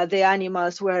the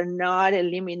animals were not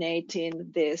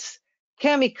eliminating this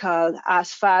chemical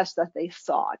as fast as they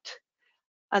thought.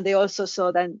 And they also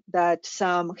saw that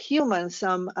some humans,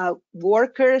 some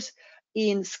workers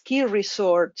in ski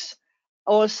resorts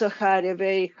also had a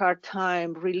very hard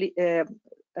time really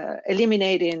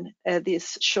eliminating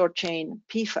this short chain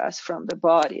PFAS from the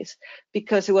bodies,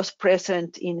 because it was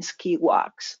present in ski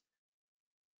walks.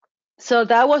 So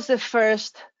that was the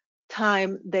first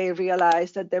time they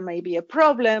realized that there may be a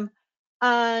problem,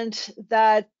 and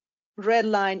that red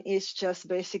line is just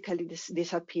basically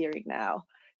disappearing now.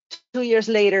 2 years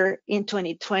later, in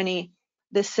 2020,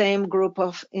 the same group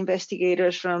of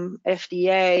investigators from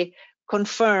FDA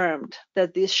confirmed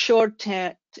that this short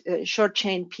chain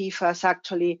PFAS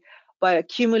actually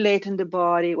bioaccumulate in the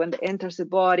body. When it enters the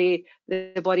body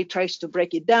tries to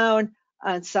break it down,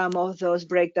 and some of those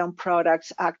breakdown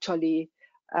products actually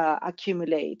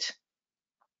accumulate.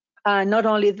 Not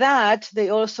only that, they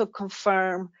also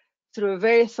confirm through a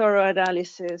very thorough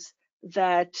analysis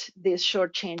that these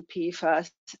short chain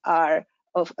PFAS are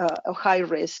of high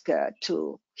risk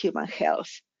to human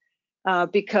health,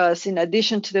 because in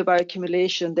addition to the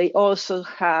bioaccumulation, they also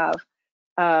have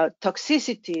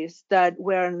toxicities that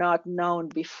were not known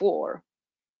before.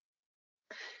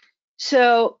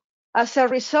 So as a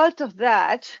result of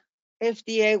that,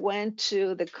 FDA went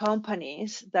to the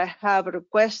companies that have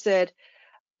requested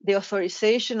the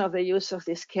authorization of the use of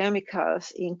these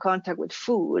chemicals in contact with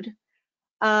food,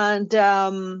 and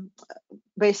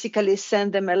basically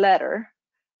sent them a letter,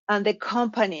 and the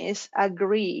companies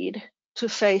agreed to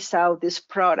phase out these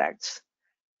products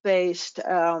based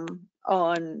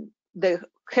on the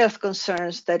health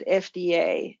concerns that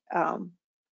FDA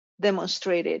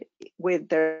demonstrated with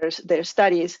their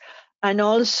studies, and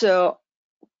also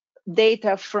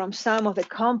data from some of the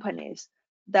companies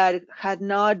that had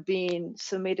not been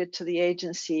submitted to the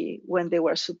agency when they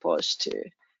were supposed to.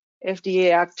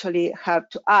 FDA actually had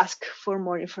to ask for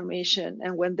more information,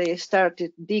 and when they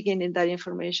started digging in that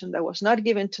information that was not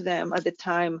given to them at the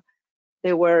time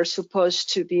they were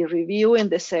supposed to be reviewing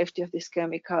the safety of these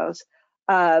chemicals,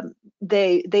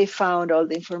 they found all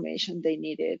the information they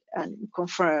needed and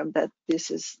confirmed that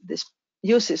these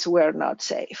uses were not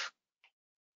safe.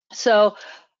 So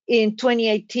in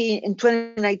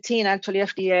 2019, actually,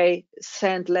 FDA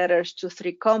sent letters to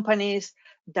 3 companies,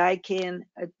 Daikin,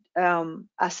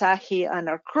 Asahi, and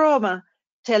Archroma,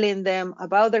 telling them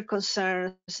about their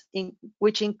concerns,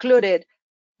 which included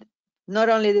not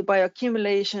only the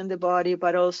bioaccumulation in the body,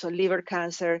 but also liver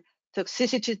cancer,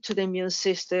 toxicity to the immune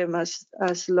system, as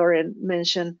Lauren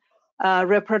mentioned,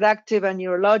 reproductive and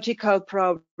neurological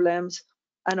problems,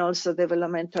 and also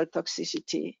developmental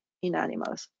toxicity in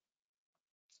animals.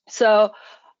 So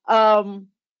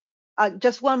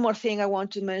just one more thing I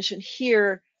want to mention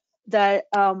here, that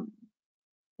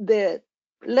the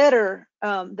letter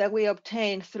that we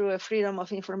obtained through a Freedom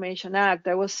of Information Act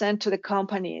that was sent to the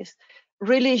companies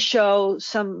really show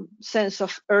some sense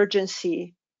of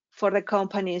urgency for the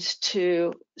companies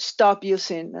to stop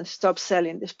using and stop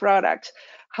selling these products.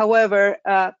 However,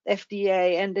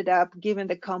 FDA ended up giving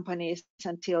the companies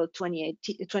until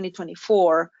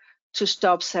 2024 to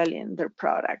stop selling their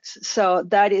products. So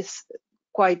that is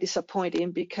quite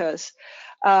disappointing because,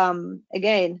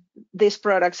 again, these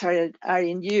products are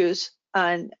in use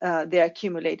and they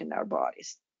accumulate in our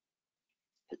bodies.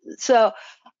 So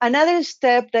another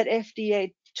step that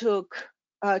FDA took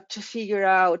to figure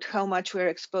out how much we're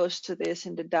exposed to this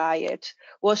in the diet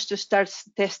was to start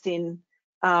testing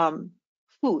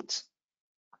foods.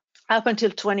 Up until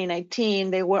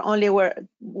 2019, they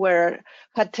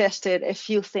had tested a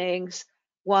few things.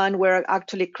 One were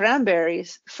actually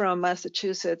cranberries from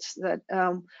Massachusetts that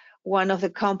one of the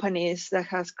companies that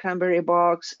has cranberry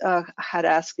bogs had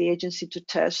asked the agency to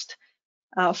test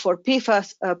for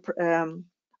PFAS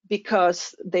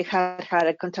because they had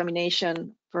a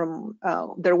contamination from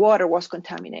their water was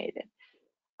contaminated.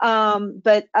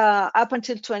 But up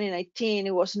until 2019,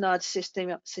 it was not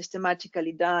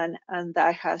systematically done, and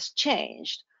that has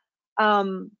changed.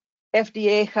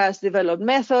 FDA has developed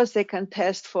methods. They can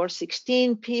test for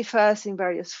 16 PFAS in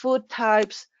various food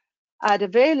types at a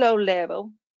very low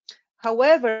level.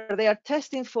 However, they are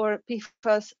testing for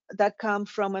PFAS that come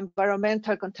from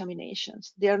environmental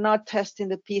contaminations. They are not testing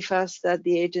the PFAS that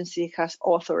the agency has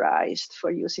authorized for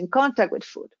use in contact with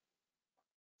food.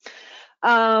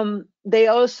 They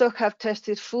also have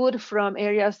tested food from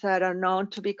areas that are known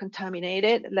to be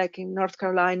contaminated, like in North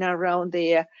Carolina around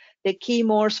the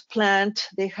Chemours plant.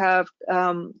 They have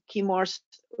Chemours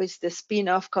is the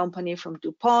spin-off company from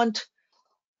DuPont.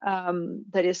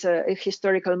 That is a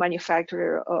historical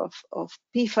manufacturer of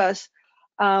PFAS.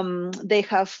 They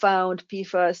have found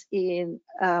PFAS in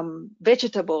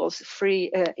vegetables,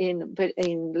 in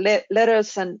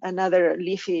lettuce and other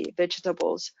leafy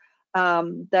vegetables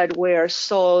that were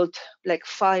sold like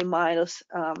 5 miles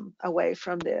away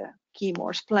from the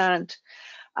Chemours plant.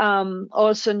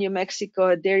 Also, New Mexico,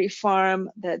 a dairy farm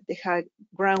that they had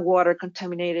groundwater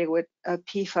contaminated with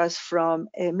PFAS from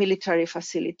a military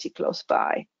facility close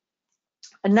by.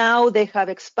 And now they have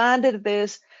expanded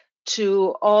this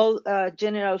to all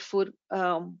general food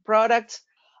products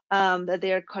that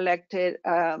they are collected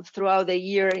throughout the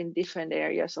year in different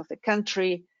areas of the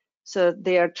country. So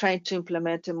they are trying to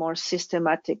implement a more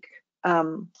systematic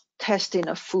testing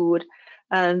of food.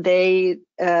 And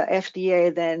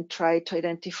FDA then try to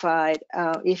identify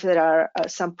if there are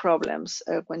some problems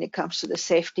when it comes to the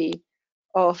safety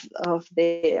of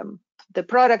the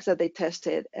products that they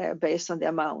tested based on the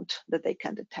amount that they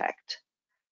can detect.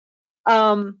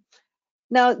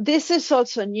 Now, this is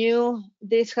also new.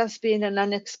 This has been an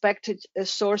unexpected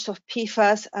source of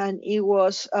PFAS, and it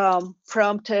was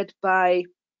prompted by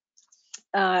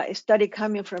a study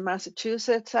coming from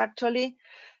Massachusetts, actually.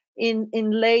 In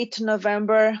late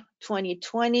November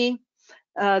 2020,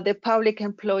 the Public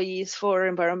Employees for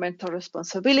Environmental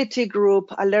Responsibility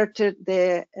group alerted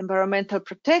the Environmental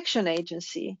Protection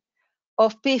Agency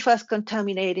of PFAS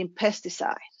contaminating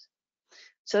pesticides.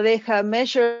 So they have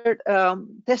measured,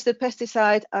 tested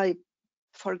pesticide. I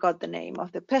forgot the name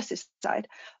of the pesticide,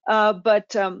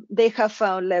 but they have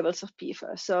found levels of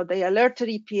PFAS. So they alerted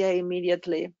EPA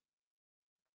immediately.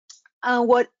 And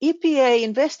what EPA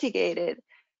investigated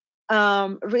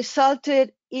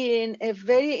resulted in a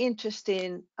very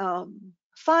interesting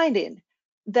finding.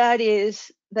 That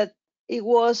is that it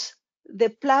was the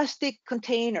plastic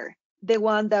container, the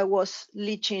one that was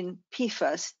leaching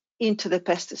PFAS into the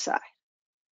pesticide.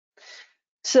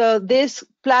 So this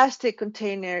plastic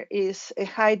container is a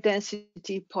high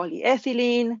density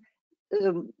polyethylene.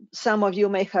 Some of you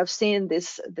may have seen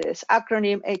this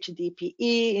acronym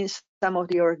HDPE in some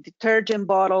of your detergent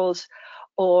bottles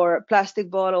or plastic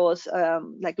bottles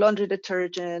like laundry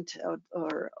detergent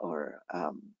or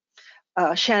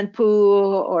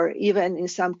shampoo, or even in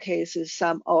some cases,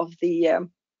 some of the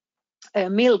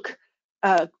milk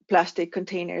plastic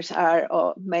containers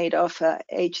are made of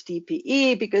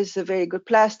HDPE because it's a very good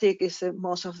plastic. It's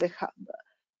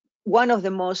one of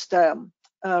the most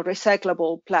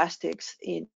recyclable plastics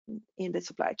in the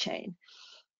supply chain.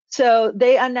 So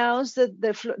they announced that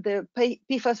the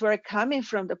PFAS were coming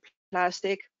from the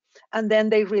plastic, and then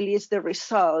they released the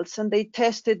results, and they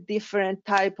tested different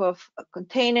type of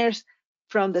containers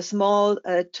from the small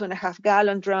 2.5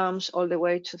 gallon drums all the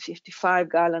way to 55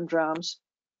 gallon drums.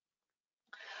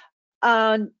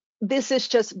 And this is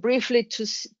just briefly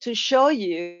to show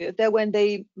you that when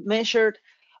they measured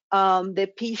the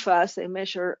PFAS, they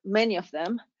measured many of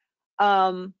them,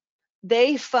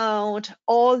 they found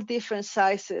all different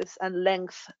sizes and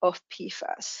length of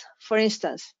PFAS. For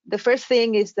instance, the first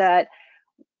thing is that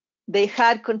they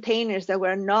had containers that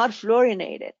were not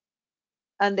fluorinated.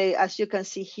 And they, as you can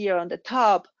see here on the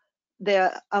top,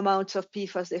 the amounts of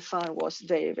PFAS they found was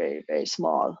very, very, very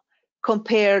small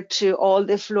compared to all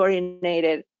the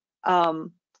fluorinated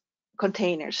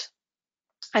containers.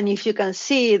 And if you can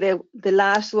see the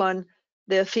last one,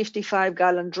 the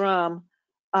 55-gallon drum,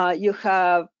 you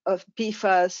have of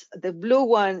PFAS. The blue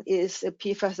one is a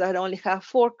PFAS that only have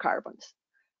 4 carbons.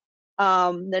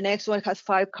 The next one has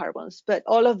 5 carbons, but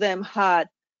all of them had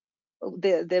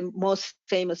the most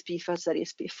famous PFAS, that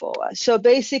is PFOA. So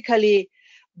basically,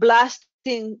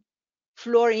 blasting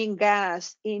fluorine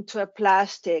gas into a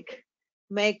plastic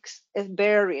makes a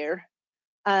barrier,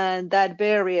 and that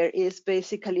barrier is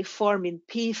basically forming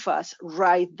PFAS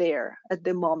right there at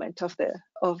the moment of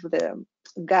the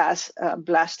gas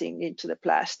blasting into the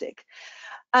plastic.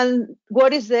 And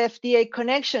what is the FDA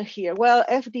connection here? Well,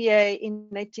 FDA in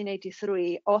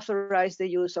 1983 authorized the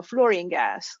use of fluorine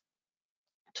gas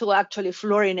to actually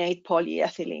fluorinate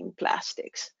polyethylene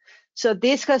plastics. So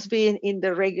this has been in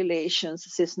the regulations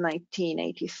since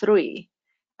 1983.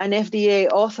 And FDA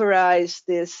authorized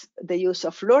the use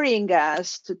of fluorine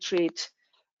gas to treat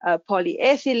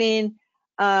polyethylene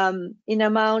in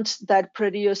amounts that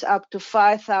produce up to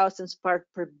 5,000 parts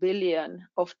per billion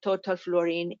of total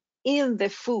fluorine in the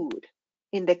food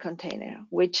in the container,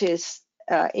 which is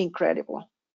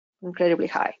incredibly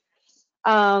high.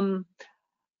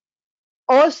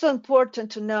 Also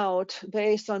important to note,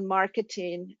 based on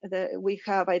marketing, that we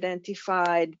have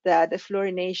identified that the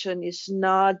fluorination is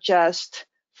not just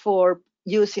for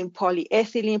using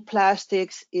polyethylene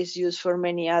plastics, is used for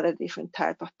many other different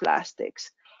types of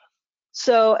plastics.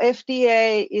 So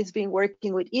FDA has been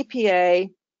working with EPA,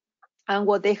 and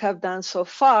what they have done so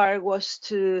far was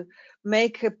to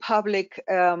make a public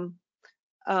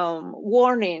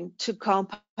warning to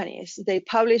companies. They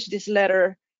published this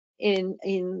letter in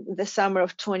the summer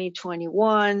of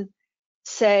 2021,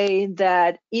 saying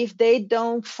that if they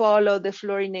don't follow the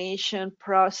fluorination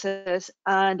process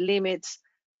and limits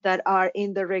that are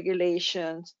in the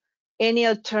regulations, any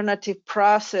alternative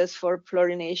process for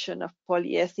fluorination of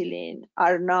polyethylene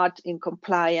are not in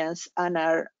compliance and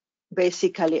are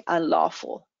basically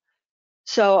unlawful.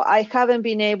 So I haven't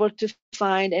been able to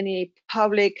find any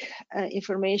public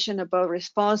information about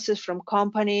responses from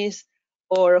companies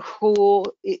or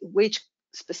which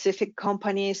specific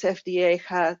companies FDA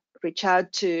had reached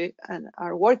out to and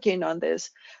are working on this,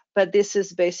 but this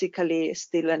is basically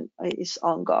still is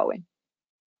ongoing.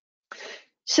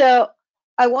 So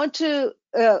I want to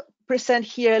present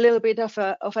here a little bit of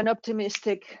an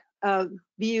optimistic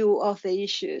view of the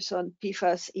issues on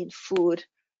PFAS in food.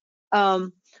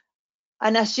 And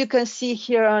as you can see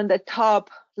here on the top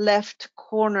left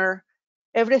corner,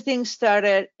 everything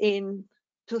started in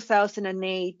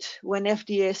 2008 when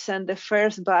FDA sent the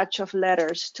first batch of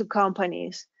letters to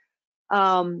companies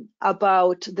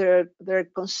about their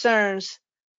concerns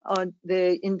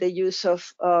in the use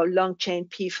of long chain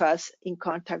PFAS in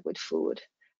contact with food.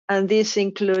 And this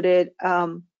included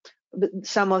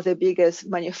some of the biggest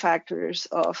manufacturers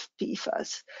of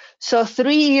PFAS. So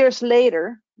 3 years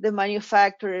later, the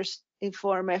manufacturers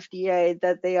informed FDA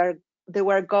that they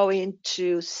were going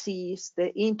to cease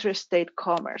the interstate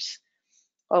commerce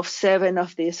of 7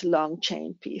 of these long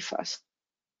chain PFAS.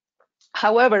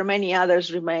 However, many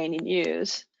others remain in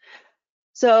use.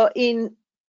 So in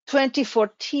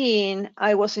 2014,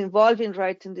 I was involved in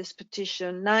writing this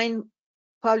petition. 9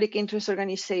 public interest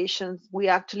organizations, we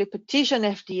actually petitioned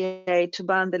FDA to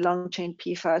ban the long chain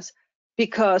PFAS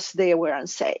because they were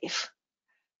unsafe.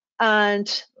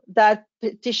 And that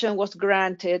petition was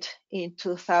granted in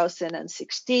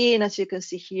 2016, as you can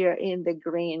see here in the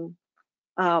green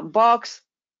box.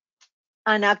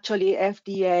 And actually,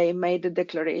 FDA made the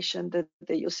declaration that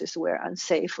the uses were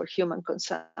unsafe for human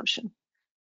consumption.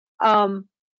 In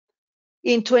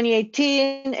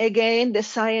 2018, again,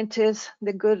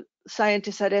 the good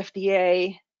scientists at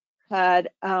FDA had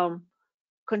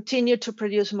continued to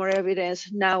produce more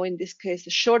evidence. Now, in this case, the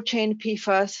short chain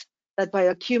PFAS that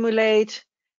bioaccumulate,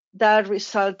 that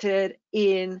resulted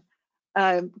in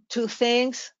 2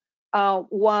 things.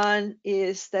 One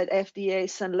is that FDA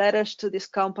sent letters to these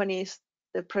companies,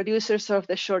 the producers of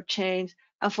the short chains,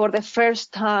 and for the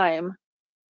first time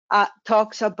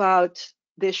talks about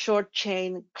the short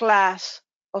chain class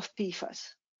of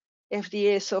PFAS.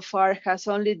 FDA so far has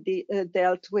only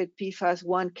dealt with PFAS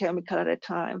 1 chemical at a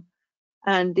time.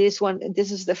 And this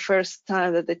is the first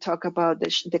time that they talk about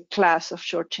the class of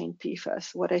short chain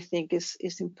PFAS, what I think is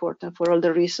important for all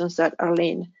the reasons that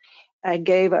Arlene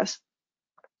gave us.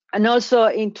 And also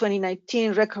in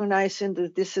 2019, recognizing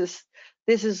that this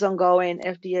is ongoing,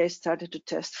 FDA started to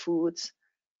test foods.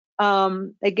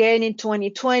 Again, in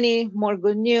 2020, more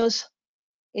good news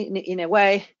in a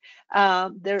way.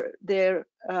 Their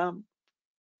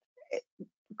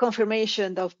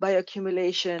confirmation of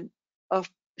bioaccumulation of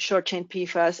short-chain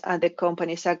PFAS, and the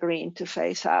companies agreeing to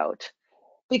phase out.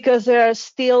 Because there are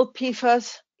still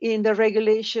PFAS in the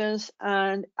regulations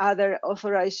and other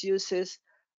authorized uses.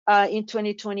 In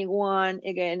 2021,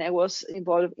 again, I was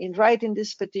involved in writing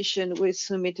this petition. We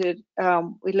submitted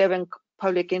 11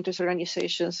 public interest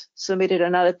organizations submitted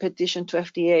another petition to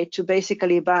FDA to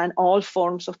basically ban all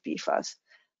forms of PFAS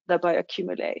that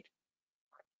bioaccumulate.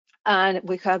 And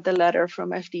we have the letter from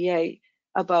FDA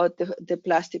about the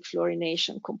plastic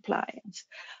fluorination compliance.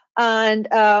 And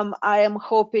I am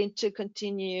hoping to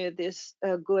continue this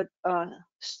good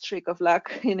streak of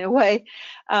luck in a way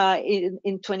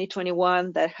in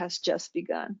 2021 that has just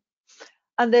begun.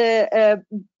 And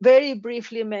very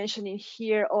briefly mentioning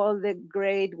here all the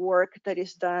great work that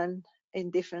is done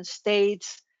in different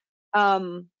states. A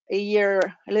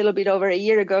little bit over a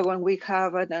year ago, when we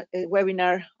have a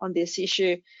webinar on this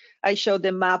issue, I showed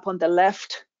the map on the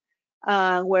left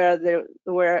where there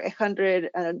were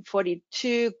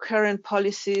 142 current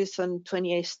policies on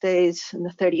 28 states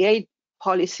and 38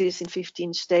 policies in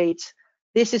 15 states.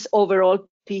 This is overall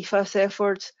PFAS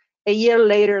efforts. A year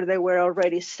later, there were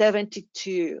already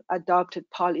 72 adopted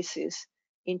policies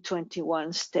in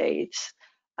 21 states,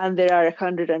 and there are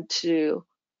 102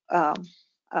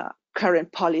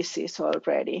 current policies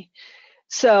already.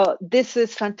 So this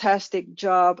is fantastic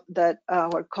job that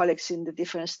our colleagues in the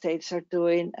different states are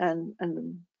doing, and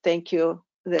thank you,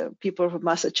 the people from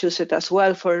Massachusetts as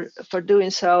well for doing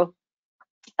so.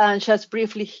 And just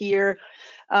briefly here,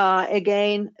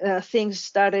 again, things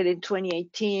started in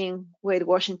 2018 with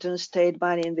Washington State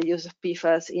banning the use of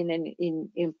PFAS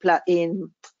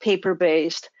in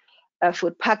paper-based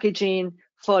food packaging,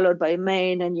 followed by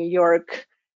Maine and New York.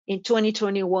 In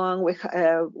 2021, we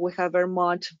have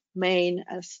Vermont, Maine,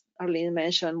 as Arlene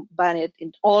mentioned, banned it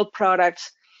in all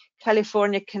products.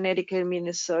 California, Connecticut,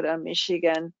 Minnesota,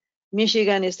 Michigan.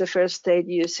 Michigan is the first state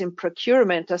using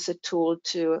procurement as a tool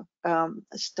to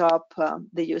stop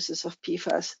the uses of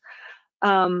PFAS.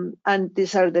 And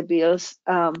these are the bills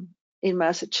in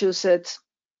Massachusetts.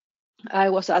 I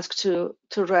was asked to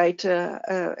write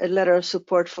a letter of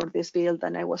support for this bill,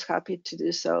 and I was happy to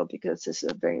do so because it's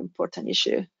a very important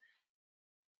issue.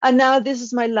 And now this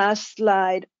is my last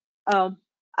slide.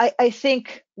 I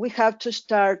think we have to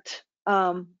start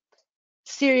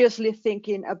seriously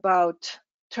thinking about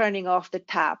turning off the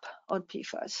tap on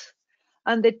PFAS.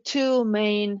 And the two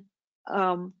main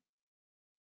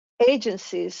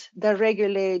agencies that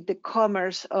regulate the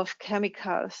commerce of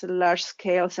chemicals at large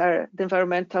scales are the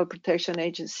Environmental Protection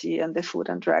Agency and the Food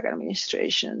and Drug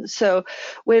Administration. So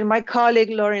with my colleague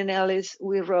Lauren Ellis,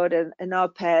 we wrote an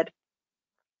op-ed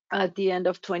at the end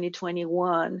of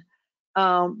 2021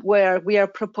 where we are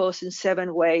proposing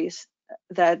 7 ways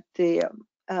that the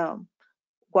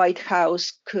White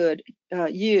House could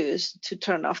use to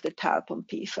turn off the tap on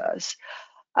PFAS.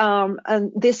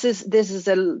 And this is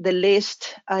the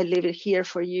list. I leave it here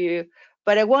for you.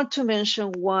 But I want to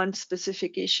mention one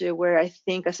specific issue where I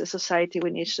think as a society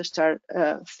we need to start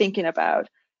thinking about,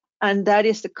 and that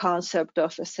is the concept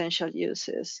of essential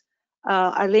uses.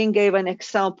 Arlene gave an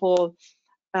example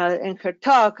in her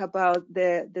talk about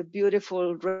the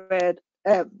beautiful red,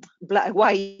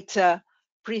 white,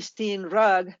 pristine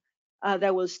rug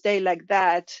that will stay like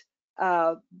that.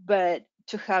 But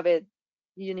to have it,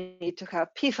 you need to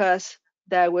have PFAS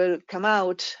that will come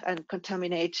out and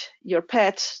contaminate your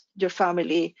pets, your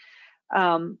family,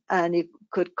 and it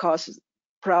could cause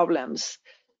problems.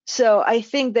 So I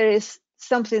think there is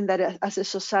something that as a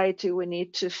society we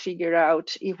need to figure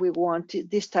out if we want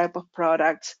this type of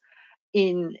products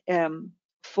in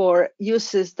for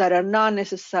uses that are not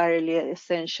necessarily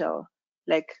essential,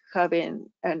 like having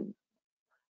an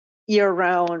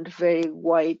year-round, very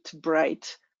white,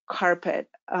 bright carpet,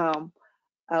 and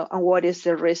what is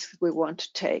the risk we want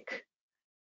to take.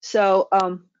 So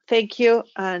thank you,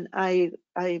 and I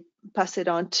pass it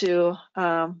on to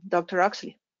Dr.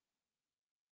 Oxley.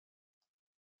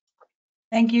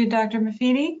 Thank you, Dr.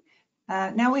 Maffini.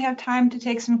 Now we have time to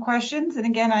take some questions. And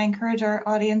again, I encourage our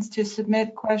audience to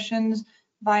submit questions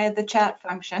via the chat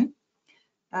function.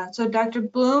 So Dr.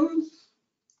 Blum,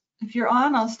 if you're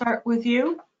on, I'll start with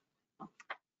you.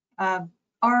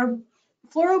 Are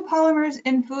fluoropolymers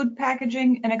in food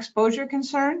packaging an exposure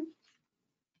concern?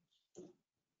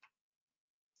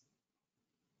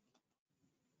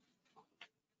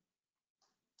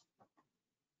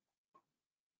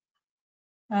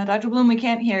 Dr. Blum, we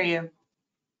can't hear you.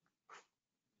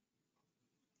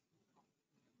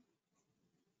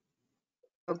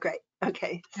 Oh, great.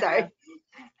 Okay, sorry.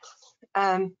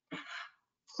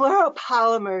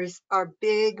 Fluoropolymers are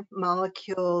big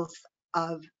molecules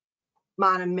of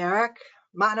monomeric.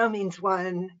 Mono means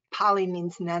one, poly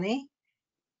means many.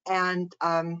 And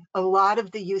a lot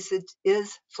of the usage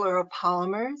is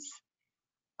fluoropolymers.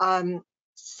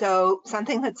 So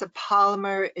something that's a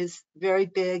polymer is very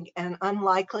big and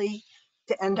unlikely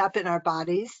to end up in our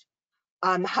bodies.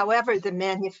 However, the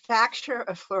manufacture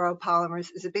of fluoropolymers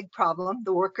is a big problem.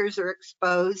 The workers are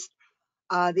exposed.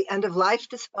 The end-of-life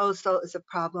disposal is a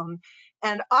problem.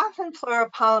 And often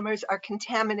fluoropolymers are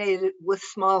contaminated with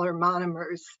smaller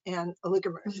monomers and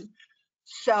oligomers.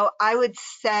 So I would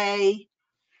say,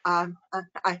 I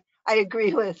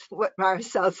agree with what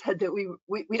Maricel said, that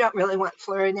we don't really want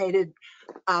fluorinated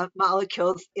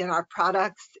molecules in our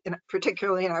products,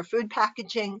 particularly in our food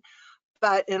packaging.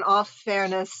 But in all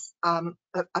fairness, a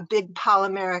big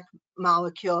polymeric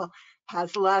molecule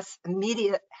has less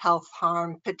immediate health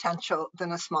harm potential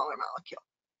than a smaller molecule.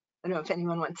 I don't know if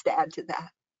anyone wants to add to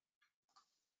that.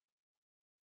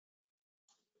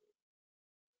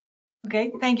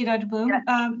 Okay, thank you, Dr. Blum.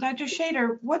 Dr.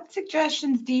 Schaider, what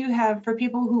suggestions do you have for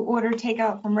people who order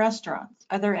takeout from restaurants?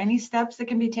 Are there any steps that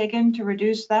can be taken to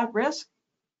reduce that risk?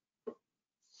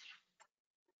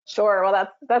 Sure. Well,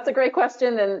 that's a great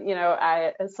question, and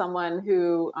I, as someone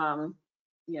who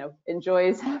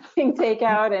enjoys having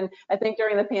takeout, and I think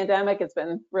during the pandemic, it's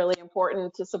been really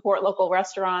important to support local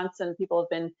restaurants, and people have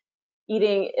been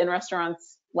eating in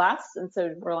restaurants less, and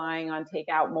so relying on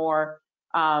takeout more.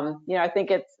 I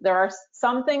think there are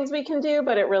some things we can do,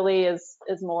 but it really is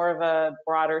more of a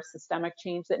broader systemic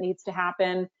change that needs to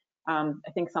happen. I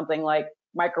think something like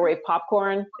microwave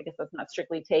popcorn, I guess that's not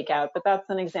strictly takeout, but that's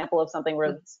an example of something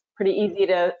where it's pretty easy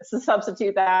to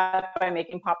substitute that by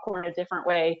making popcorn a different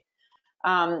way.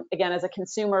 Again, as a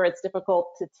consumer, it's difficult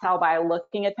to tell by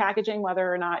looking at packaging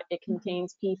whether or not it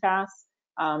contains PFAS.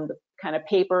 The kind of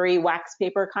papery, wax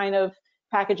paper kind of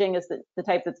packaging is the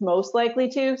type that's most likely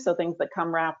to. So things that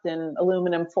come wrapped in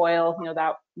aluminum foil,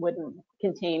 that wouldn't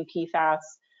contain PFAS.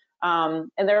 And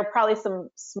there are probably some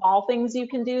small things you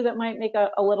can do that might make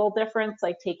a little difference,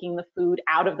 like taking the food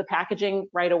out of the packaging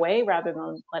right away rather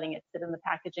than letting it sit in the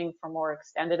packaging for more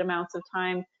extended amounts of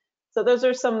time. So those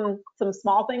are some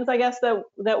small things, I guess,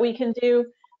 that we can do.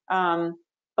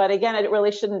 But again, it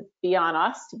really shouldn't be on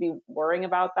us to be worrying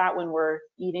about that when we're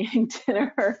eating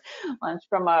dinner or lunch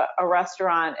from a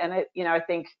restaurant. And I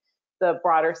think the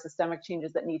broader systemic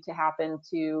changes that need to happen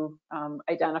to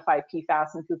identify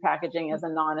PFAS in food packaging as a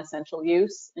non-essential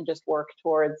use and just work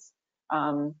towards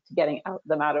getting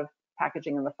them out of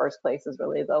packaging in the first place is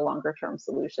really the longer-term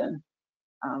solution.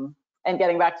 And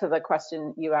getting back to the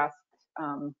question you asked,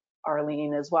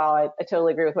 Arlene, as well, I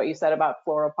totally agree with what you said about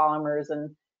fluoropolymers.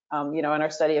 And in our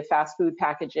study of fast food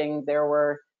packaging, there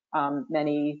were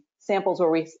many samples where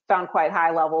we found quite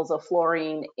high levels of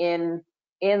fluorine in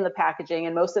the packaging,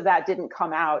 and most of that didn't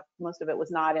come out. Most of it was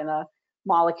not in a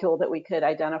molecule that we could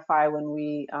identify when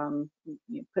we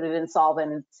put it in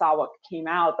solvent and saw what came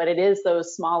out. But it is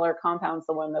those smaller compounds,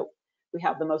 the one that we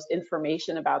have the most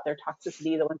information about their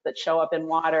toxicity, the ones that show up in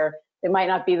water. They might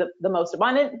not be the most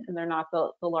abundant, and they're not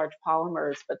the large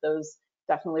polymers, but those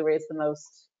definitely raise the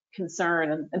most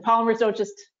concern. And polymers don't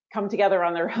just come together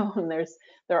on their own.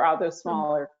 There are those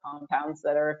smaller compounds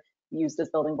that are used as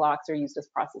building blocks or used as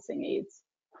processing aids.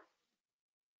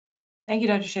 Thank you,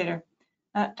 Dr. Schaider.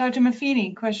 Dr.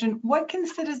 Maffini, question, what can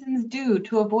citizens do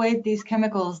to avoid these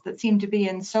chemicals that seem to be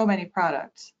in so many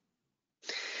products?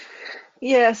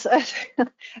 Yes,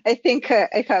 I think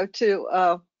I have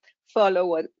to follow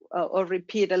what or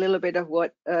repeat a little bit of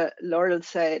what Laurel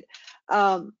said.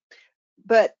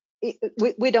 But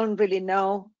we don't really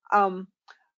know.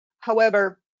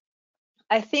 However,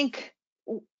 I think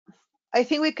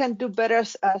we can do better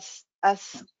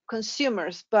as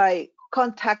consumers by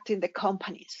contacting the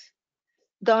companies.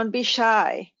 Don't be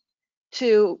shy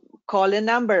to call a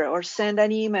number or send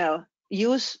an email.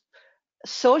 Use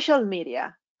social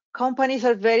media. Companies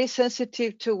are very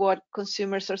sensitive to what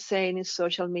consumers are saying in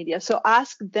social media. So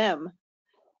ask them,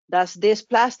 does this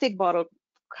plastic bottle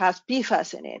has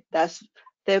PFAS in it? Does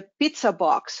the pizza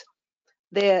box,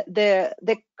 the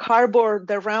cardboard,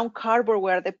 the round cardboard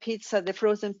where the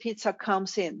frozen pizza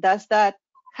comes in, does that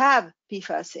have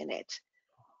PFAS in it?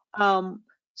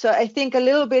 So I think a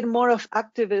little bit more of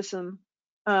activism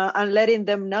and letting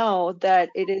them know that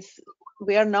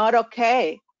we are not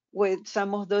okay with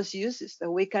some of those uses,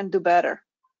 that we can do better.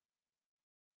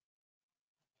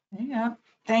 Yeah,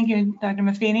 thank you, Dr.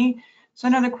 Maffini. So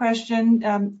another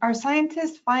question, are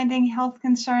scientists finding health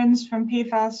concerns from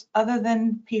PFAS other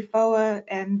than PFOA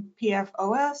and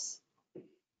PFOS?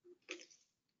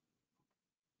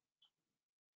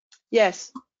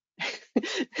 Yes.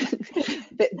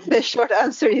 The short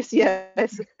answer is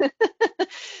yes.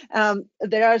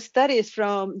 There are studies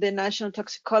from the National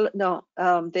Toxicology,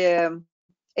 the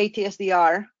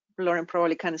ATSDR. Lauren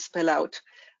probably can spell out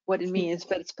what it means,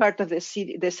 but it's part of the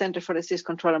Center for Disease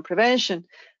Control and Prevention.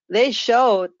 They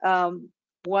showed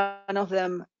one of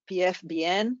them,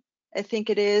 PFBN, I think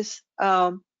it is,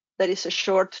 that is a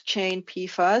short chain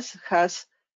PFAS, has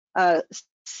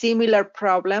similar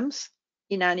problems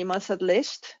in animals at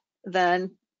least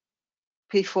than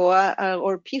PFOA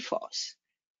or PFOS.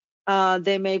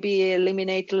 They may be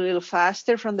eliminated a little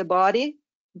faster from the body,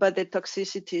 but the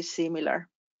toxicity is similar.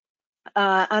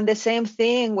 And the same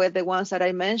thing with the ones that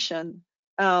I mentioned,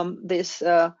 this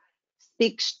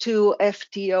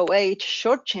 6,2-FTOH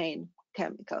short chain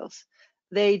chemicals.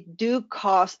 They do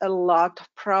cause a lot of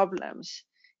problems,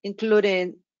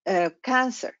 including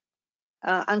cancer,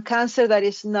 and cancer that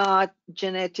is not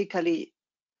genetically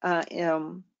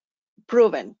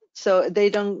proven. So they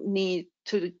don't need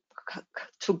to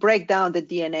break down the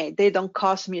DNA. They don't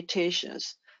cause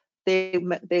mutations.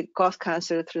 They cause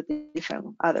cancer through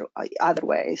different other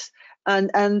ways.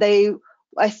 And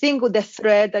I think the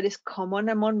thread that is common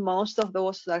among most of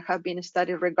those that have been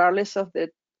studied, regardless of the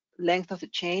length of the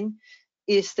chain,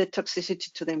 is the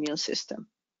toxicity to the immune system.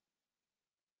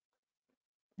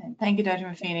 Thank you, Dr.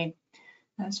 Maffini.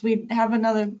 So we have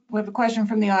a question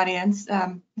from the audience.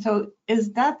 So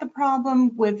is that the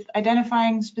problem with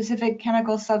identifying specific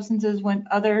chemical substances when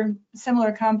other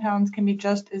similar compounds can be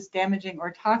just as damaging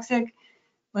or toxic?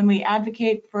 When we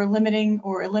advocate for limiting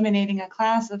or eliminating a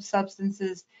class of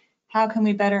substances, how can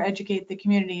we better educate the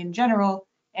community in general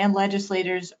and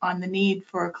legislators on the need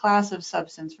for a class of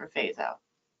substance for phase out?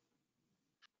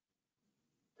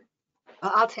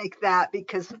 I'll take that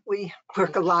because we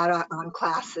work a lot on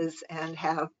classes and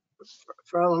have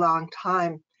for a long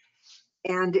time.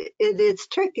 And it's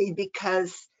tricky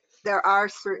because there are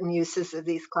certain uses of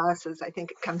these classes. I think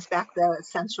it comes back to the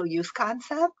essential use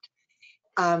concept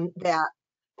that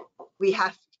we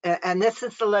have, and this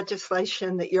is the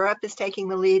legislation that Europe is taking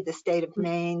the lead, the state of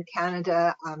Maine,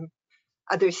 Canada,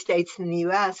 other states in the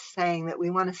US, saying that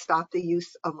we want to stop the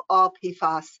use of all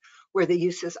PFAS where the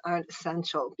uses aren't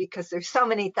essential, because there's so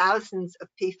many thousands of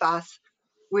PFAS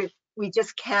we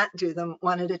just can't do them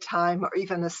one at a time or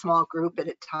even a small group at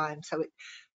a time.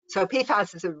 So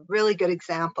PFAS is a really good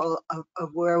example of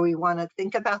where we want to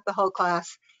think about the whole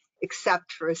class,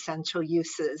 except for essential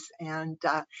uses. And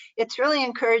it's really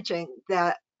encouraging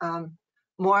that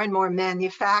more and more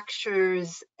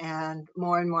manufacturers and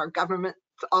more governments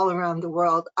all around the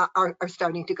world are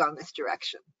starting to go in this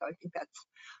direction. So I think that's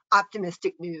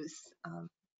optimistic news.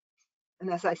 And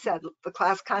as I said, the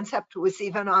class concept was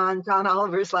even on John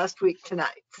Oliver's Last Week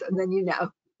Tonight. So then you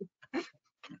know.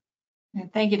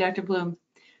 Thank you, Dr. Blum.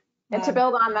 And to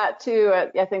build on that too,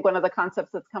 I think one of the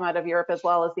concepts that's come out of Europe as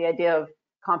well is the idea of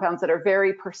compounds that are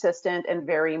very persistent and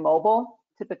very mobile.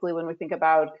 Typically, when we think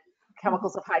about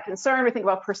chemicals of high concern, we think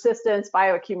about persistence,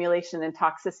 bioaccumulation, and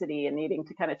toxicity, and needing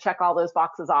to kind of check all those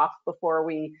boxes off before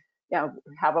we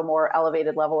have a more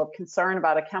elevated level of concern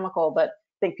about a chemical. But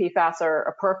I think PFAS are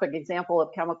a perfect example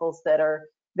of chemicals that are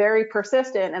very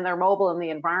persistent and they're mobile in the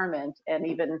environment. And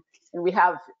we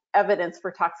have evidence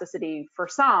for toxicity for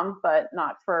some, but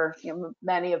not for,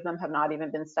 many of them have not even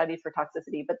been studied for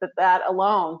toxicity. But that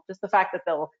alone, just the fact that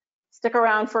they'll stick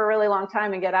around for a really long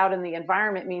time and get out in the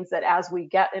environment, means that as we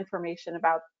get information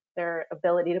about their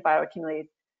ability to bioaccumulate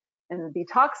and be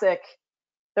toxic,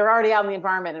 they're already out in the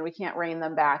environment and we can't rein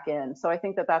them back in. So I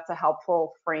think that that's a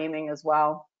helpful framing as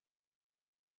well.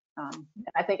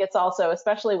 I think it's also,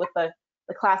 especially with the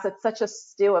class, it's such a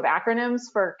stew of acronyms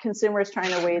for consumers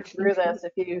trying to wade through this.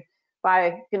 If you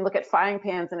can look at frying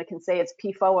pans and it can say it's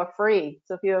PFOA free.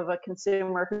 So if you have a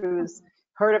consumer who's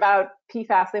heard about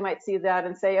PFAS, they might see that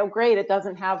and say, oh great, it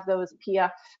doesn't have those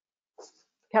PF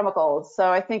chemicals.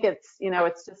 So I think it's,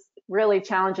 it's just really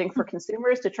challenging for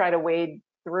consumers to try to wade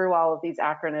through all of these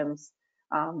acronyms.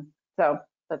 So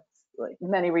that's like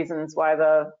many reasons why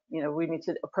we need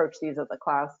to approach these as a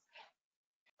class.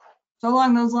 So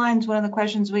along those lines, one of the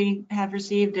questions we have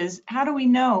received is, how do we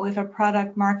know if a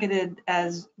product marketed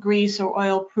as grease or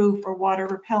oil proof or water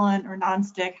repellent or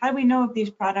nonstick, how do we know if these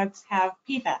products have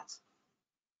PFAS?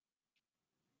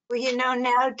 Well,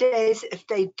 nowadays, if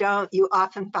they don't, you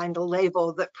often find a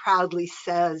label that proudly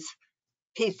says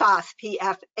PFAS,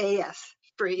 PFAS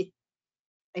free.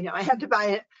 I had to buy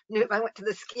it. I went to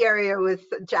the ski area with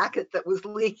a jacket that was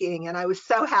leaking, and I was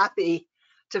so happy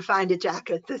to find a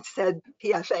jacket that said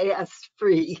PFAS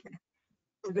free.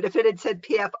 But if it had said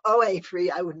PFOA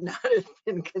free, I would not have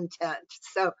been content.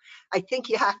 So I think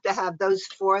you have to have those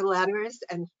 4 letters,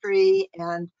 and free,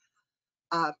 and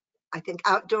I think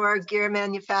outdoor gear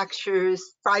manufacturers,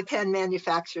 fry pan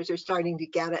manufacturers are starting to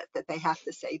get it, that they have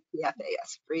to say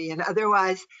PFAS free. And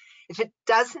otherwise, if it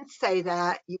doesn't say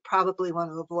that, you probably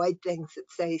want to avoid things that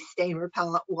say stain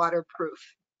repellent, waterproof,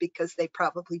 because they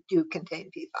probably do contain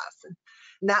PFAS. And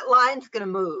that line's going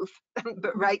to move.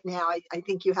 But right now, I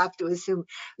think you have to assume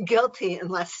guilty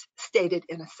unless stated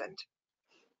innocent.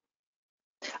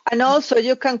 And also,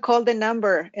 you can call the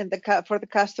number in the for the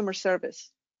customer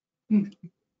service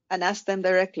and ask them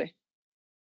directly.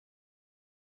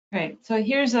 Great. So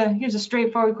here's a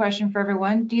straightforward question for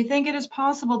everyone. Do you think it is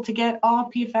possible to get all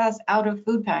PFAS out of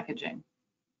food packaging?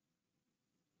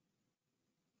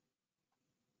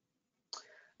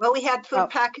 Well, we had food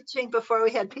packaging before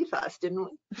we had PFAS, didn't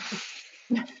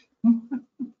we?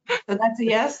 So that's a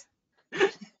yes?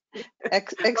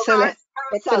 Excellent,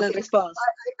 excellent response.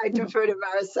 I defer to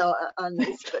Maricel on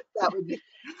this, but that would be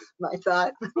my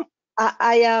thought.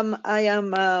 I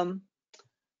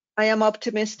am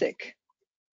optimistic.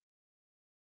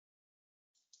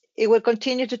 It will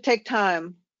continue to take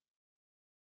time,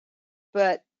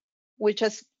 but we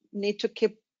just need to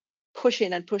keep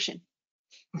pushing and pushing.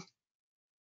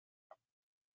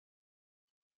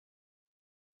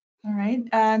 All right,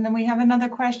 and then we have another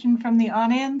question from the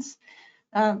audience.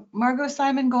 Margo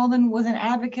Simon Golden was an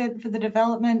advocate for the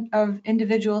development of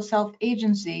individual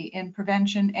self-agency in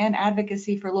prevention and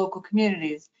advocacy for local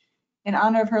communities. In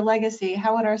honor of her legacy,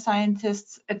 how would our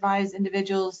scientists advise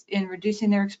individuals in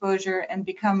reducing their exposure and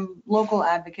become local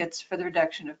advocates for the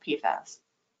reduction of PFAS?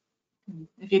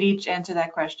 If you'd each answer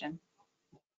that question.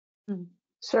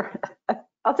 Sure.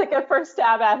 I'll take a first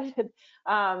stab at it.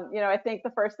 I think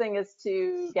the first thing is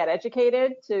to get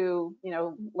educated, to,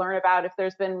 learn about if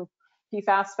there's been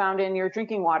PFAS found in your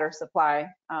drinking water supply.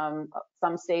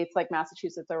 Some states like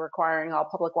Massachusetts are requiring all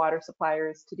public water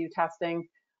suppliers to do testing.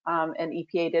 And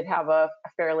EPA did have a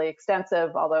fairly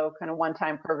extensive, although kind of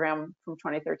one-time program from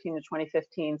 2013 to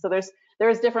 2015. So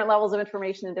there's different levels of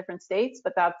information in different states,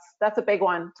 but that's a big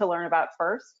one to learn about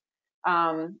first.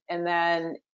 And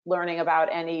then learning about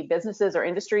any businesses or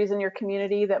industries in your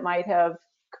community that might have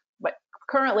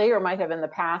currently or might have in the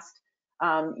past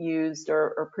used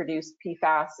or produced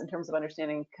PFAS, in terms of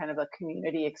understanding kind of a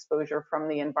community exposure from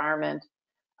the environment.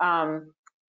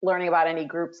 Learning about any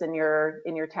groups in your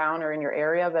town or in your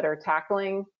area that are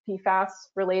tackling PFAS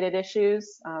related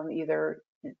issues, either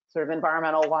sort of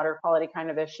environmental water quality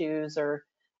kind of issues or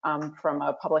from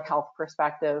a public health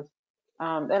perspective.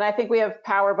 And I think we have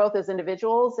power both as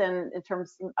individuals and in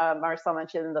terms, Maricel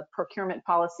mentioned the procurement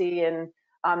policy in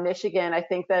Michigan. I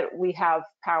think that we have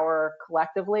power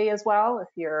collectively as well. If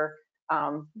you're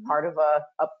part of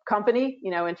a company,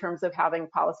 in terms of having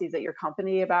policies at your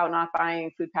company about not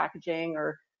buying food packaging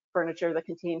or furniture that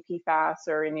contain PFAS,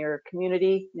 or in your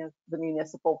community, the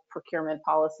municipal procurement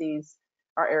policies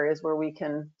are areas where we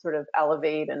can sort of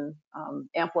elevate and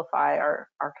amplify our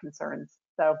concerns.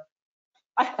 So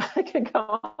I could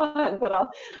go on, but I'm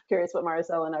curious what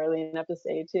Maricel and Arlene have to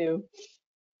say too.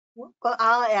 Well,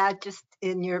 I'll add, just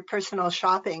in your personal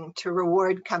shopping, to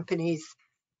reward companies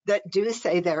that do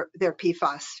say they're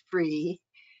PFAS free.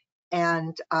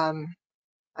 And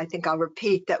I think I'll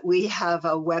repeat that we have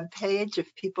a web page.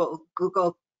 If people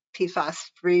Google PFAS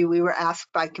free, we were asked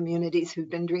by communities who've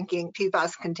been drinking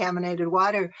PFAS contaminated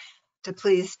water to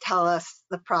please tell us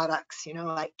the products,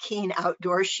 like Keen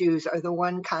outdoor shoes are the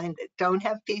one kind that don't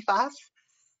have PFAS.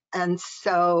 And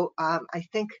so I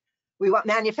think we want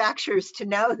manufacturers to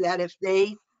know that if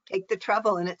they take the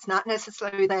trouble, and it's not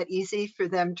necessarily that easy for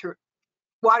them to,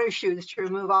 water shoes, to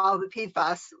remove all the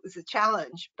PFAS was a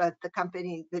challenge, but the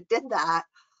company that did that,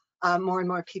 more and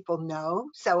more people know.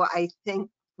 So I think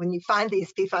when you find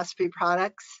these PFAS-free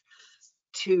products,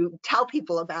 to tell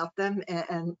people about them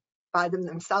and buy them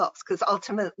themselves, because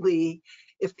ultimately,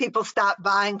 if people stop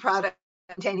buying products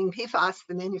containing PFAS,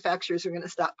 the manufacturers are going to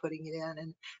stop putting it in,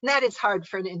 and that is hard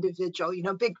for an individual.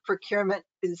 Big procurement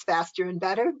is faster and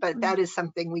better, but that is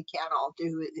something we can all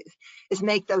do, is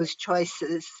make those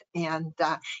choices, and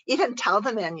even tell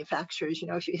the manufacturers,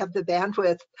 if you have the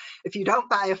bandwidth, if you don't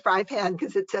buy a fry pan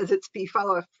because it says it's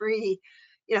PFOA free,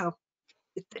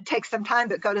 it takes some time,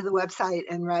 but go to the website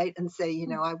and write and say,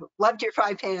 I loved your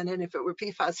fry pan, and if it were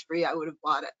PFAS free, I would have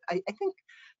bought it. I think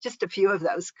just a few of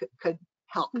those could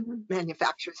help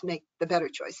manufacturers make the better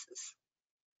choices.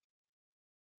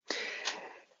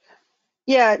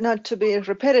 Yeah, not to be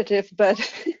repetitive, but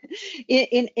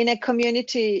in a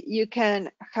community, you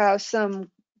can have some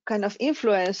kind of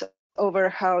influence over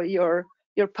how your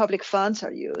public funds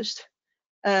are used.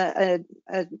 at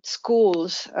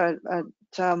schools,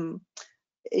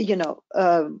 you know,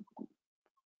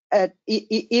 at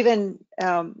even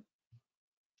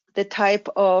the type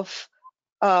of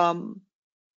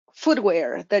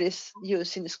footwear that is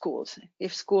used in schools,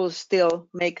 if schools still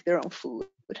make their own food.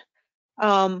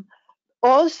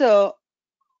 Also,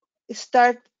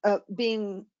 start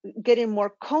getting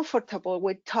more comfortable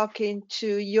with talking to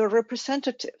your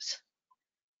representatives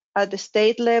at the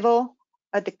state level,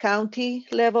 at the county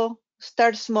level.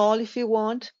 Start small if you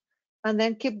want, and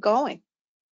then keep going.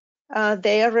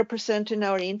 They are representing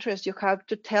our interests. You have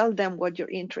to tell them what your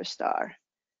interests are.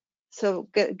 So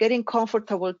getting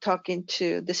comfortable talking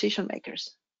to decision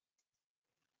makers.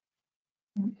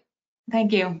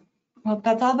 Thank you. Well,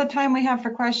 that's all the time we have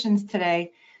for questions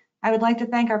today. I would like to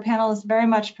thank our panelists very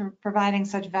much for providing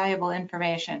such valuable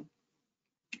information.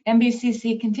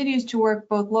 MBCC continues to work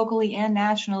both locally and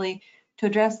nationally to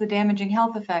address the damaging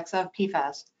health effects of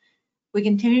PFAS. We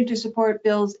continue to support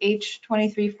Bills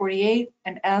H2348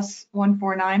 and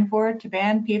S1494 to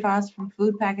ban PFAS from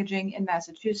food packaging in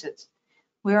Massachusetts.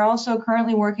 We are also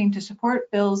currently working to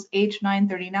support Bills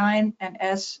H939 and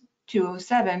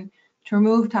S207 to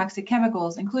remove toxic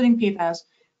chemicals, including PFAS,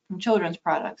 from children's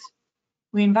products.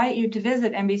 We invite you to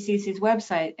visit MBCC's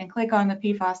website and click on the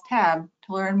PFAS tab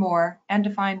to learn more and to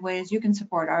find ways you can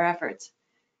support our efforts.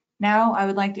 Now, I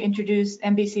would like to introduce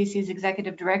MBCC's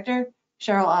Executive Director,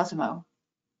 Cheryl Osimo.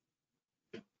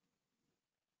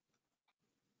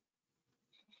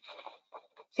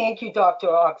 Thank you,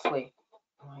 Dr. Oxley.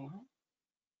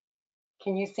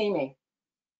 Can you see me?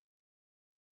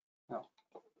 No.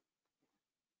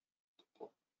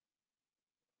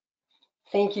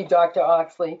 Thank you, Dr.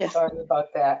 Oxley. Yes. Sorry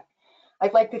about that.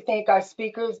 I'd like to thank our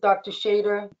speakers, Dr.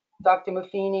 Schaider, Dr.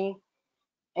 Maffini,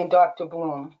 and Dr.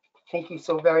 Blum. Thank you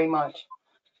so very much.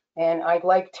 And I'd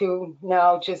like to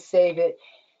now just say that,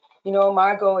 you know,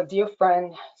 Margo, a dear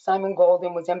friend, Simon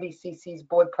Golden was MBCC's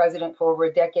board president for over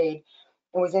a decade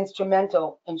and was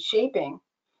instrumental in shaping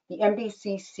the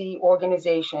MBCC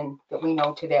organization that we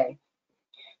know today.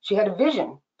 She had a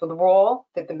vision for the role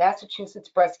that the Massachusetts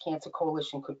Breast Cancer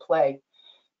Coalition could play,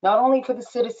 not only for the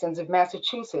citizens of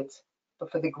Massachusetts,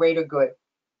 but for the greater good.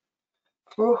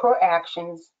 Through her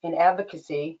actions and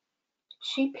advocacy,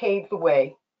 she paved the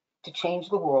way to change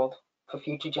the world for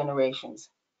future generations.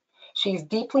 She is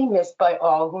deeply missed by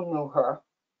all who knew her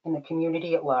and the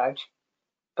community at large,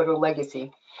 but her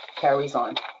legacy carries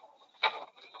on.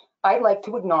 I'd like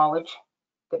to acknowledge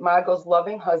that Margo's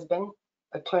loving husband,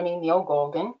 attorney Neil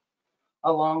Golden,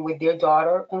 along with their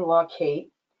daughter-in-law Kate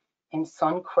and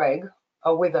son Craig,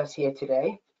 are with us here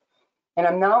today. And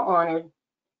I'm now honored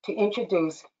to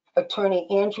introduce attorney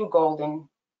Andrew Golden,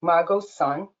 Margo's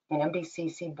son and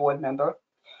MBCC board member,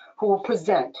 who will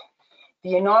present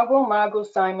the inaugural Margo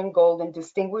Simon Golden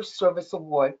Distinguished Service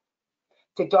Award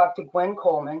to Dr. Gwen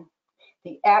Collman,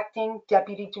 the acting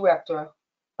deputy director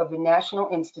of the National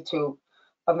Institute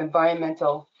of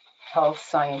Environmental Health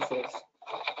Sciences.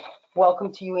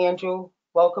 Welcome to you, Andrew.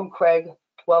 Welcome, Craig.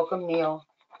 Welcome, Neil.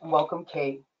 And welcome,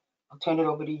 Kate. I'll turn it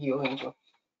over to you, Andrew.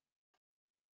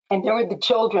 And there are the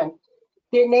children.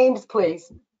 Their names,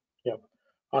 please. Yep.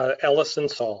 Ellis and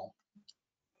Saul.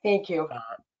 Thank you.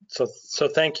 So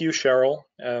thank you, Cheryl.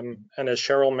 And as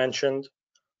Cheryl mentioned,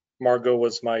 Margo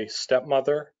was my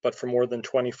stepmother, but for more than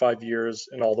 25 years,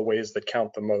 in all the ways that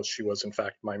count the most, she was in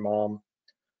fact my mom,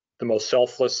 the most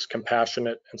selfless,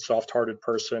 compassionate, and soft-hearted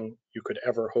person you could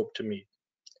ever hope to meet.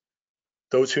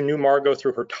 Those who knew Margo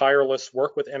through her tireless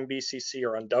work with MBCC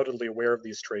are undoubtedly aware of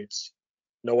these traits.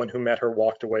 No one who met her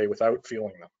walked away without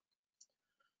feeling them.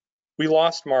 We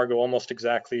lost Margo almost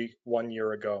exactly 1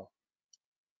 year ago.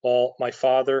 My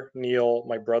father, Neil,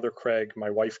 my brother Craig,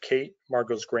 my wife Kate,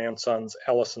 Margo's grandsons,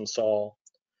 Ellis and Saul,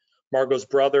 Margo's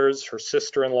brothers, her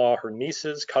sister-in-law, her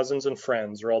nieces, cousins, and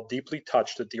friends are all deeply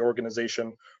touched at the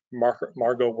organization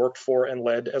Margo worked for and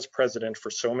led as president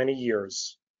for so many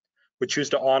years. We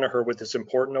choose to honor her with this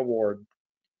important award,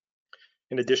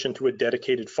 in addition to a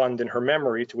dedicated fund in her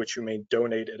memory to which you may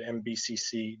donate at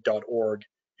mbcc.org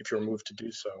if you're moved to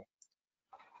do so.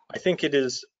 I think it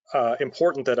is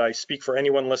important that I speak for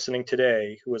anyone listening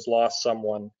today who has lost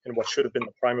someone in what should have been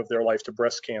the prime of their life to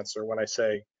breast cancer when I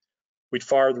say we'd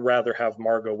far rather have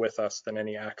Margo with us than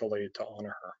any accolade to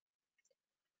honor her.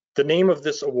 The name of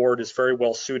this award is very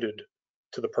well suited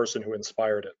to the person who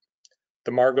inspired it,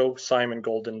 the Margo Simon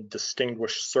Golden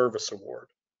Distinguished Service Award.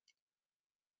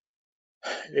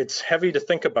 It's heavy to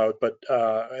think about,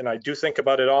 and I do think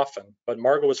about it often, but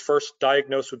Margo was first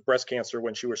diagnosed with breast cancer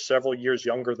when she was several years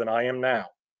younger than I am now,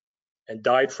 and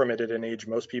died from it at an age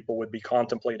most people would be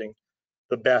contemplating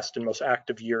the best and most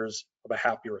active years of a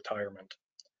happy retirement.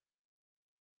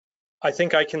 I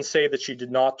think I can say that she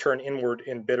did not turn inward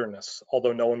in bitterness,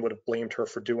 although no one would have blamed her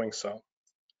for doing so.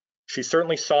 She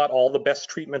certainly sought all the best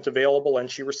treatment available and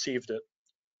she received it.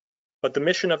 But the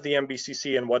mission of the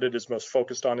MBCC and what it is most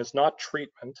focused on is not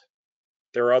treatment.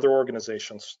 There are other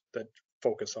organizations that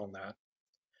focus on that.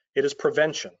 It is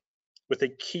prevention, with a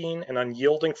keen and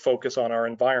unyielding focus on our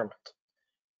environment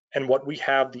and what we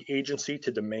have the agency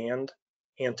to demand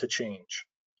and to change.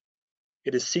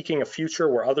 It is seeking a future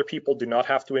where other people do not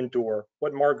have to endure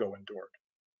what Margo endured.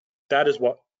 That is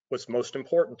what was most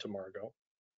important to Margo.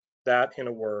 That, in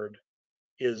a word,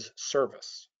 is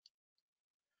service.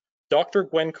 Dr.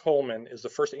 Gwen Collman is the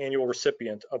first annual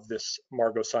recipient of this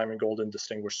Margo Simon Golden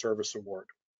Distinguished Service Award.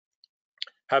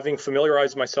 Having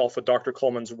familiarized myself with Dr.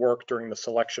 Collman's work during the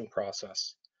selection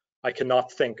process, I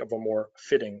cannot think of a more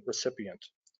fitting recipient.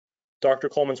 Dr.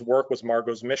 Collman's work was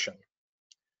Margo's mission.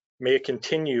 May it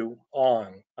continue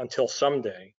on until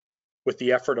someday, with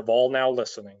the effort of all now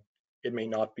listening, it may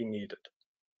not be needed.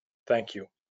 Thank you.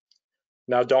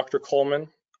 Now, Dr. Collman,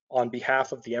 on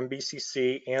behalf of the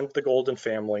MBCC and the Golden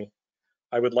family,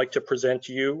 I would like to present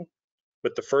you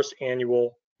with the first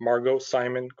annual Margo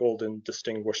Simon Golden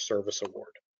Distinguished Service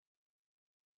Award.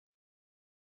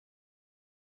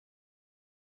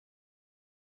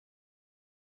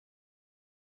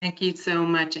 Thank you so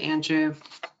much, Andrew,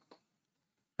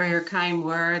 for your kind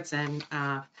words and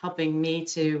helping me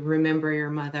to remember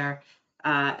your mother.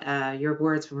 Your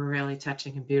words were really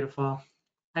touching and beautiful.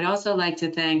 I'd also like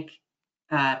to thank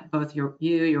both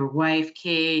your wife,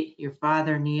 Kate, your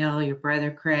father, Neil, your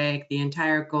brother, Craig, the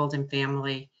entire Golden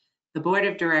family, the board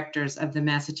of directors of the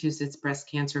Massachusetts Breast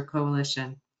Cancer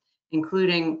Coalition,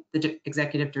 including the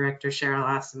executive director, Cheryl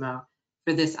Asimo,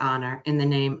 for this honor in the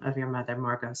name of your mother,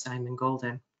 Margo Simon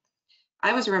Golden.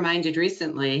 I was reminded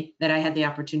recently that I had the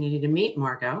opportunity to meet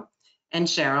Margo and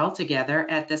Cheryl together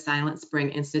at the Silent Spring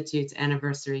Institute's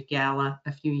anniversary gala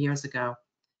a few years ago.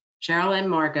 Cheryl and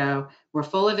Margo were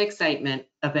full of excitement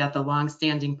about the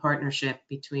long-standing partnership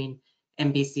between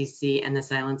MBCC and the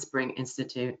Silent Spring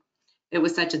Institute. It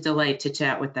was such a delight to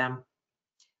chat with them.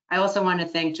 I also want to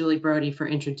thank Julie Brody for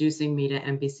introducing me to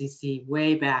MBCC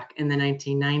way back in the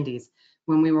 1990s,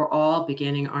 when we were all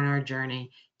beginning on our journey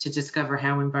to discover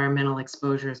how environmental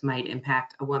exposures might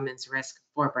impact a woman's risk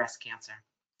for breast cancer.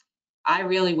 I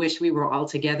really wish we were all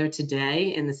together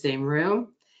today in the same room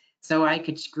so I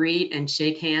could greet and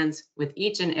shake hands with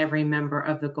each and every member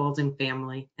of the Golden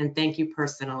family, and thank you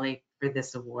personally for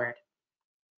this award.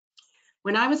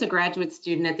 When I was a graduate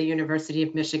student at the University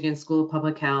of Michigan School of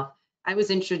Public Health, I was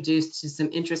introduced to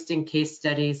some interesting case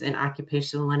studies in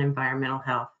occupational and environmental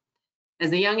health.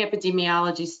 As a young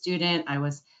epidemiology student, I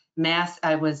was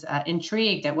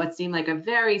intrigued at what seemed like a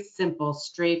very simple,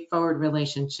 straightforward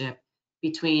relationship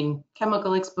between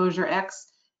chemical exposure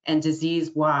X and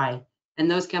disease Y, and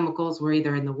those chemicals were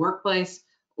either in the workplace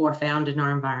or found in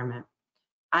our environment.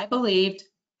 I believed,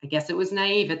 I guess it was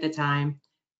naive at the time,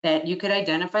 that you could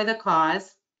identify the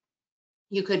cause,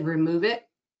 you could remove it,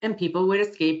 and people would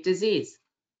escape disease.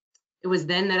 It was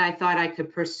then that I thought I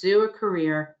could pursue a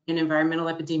career in environmental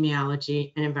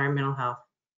epidemiology and environmental health.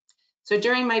 So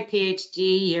during my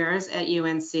Ph.D. years at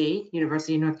UNC,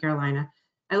 University of North Carolina,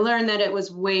 I learned that it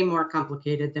was way more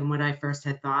complicated than what I first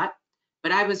had thought,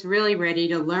 but I was really ready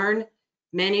to learn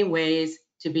many ways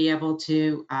to be able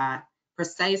to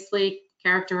precisely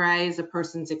characterize a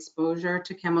person's exposure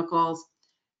to chemicals,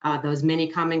 those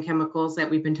many common chemicals that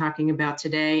we've been talking about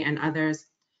today and others,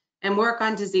 and work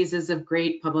on diseases of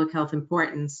great public health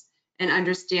importance and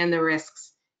understand the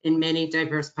risks in many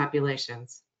diverse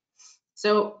populations.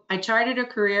 So I charted a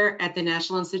career at the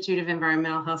National Institute of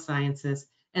Environmental Health Sciences,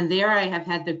 and there I have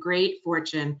had the great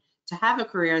fortune to have a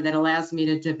career that allows me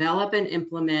to develop and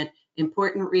implement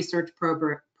important research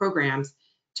programs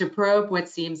to probe what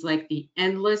seems like the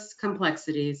endless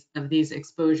complexities of these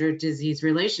exposure-disease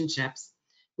relationships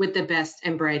with the best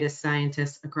and brightest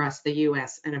scientists across the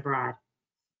US and abroad.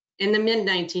 In the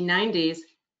mid-1990s,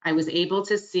 I was able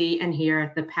to see and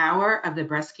hear the power of the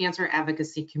breast cancer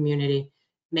advocacy community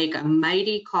make a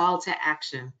mighty call to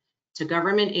action to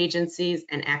government agencies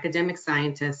and academic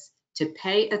scientists to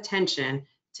pay attention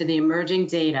to the emerging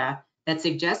data that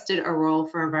suggested a role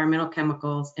for environmental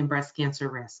chemicals in breast cancer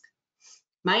risk.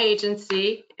 My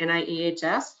agency,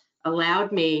 NIEHS,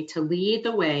 allowed me to lead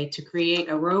the way to create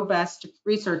a robust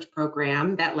research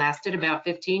program that lasted about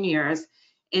 15 years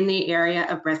in the area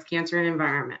of breast cancer and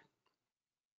environment.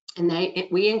 And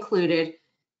we included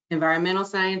environmental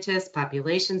scientists,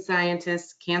 population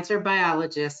scientists, cancer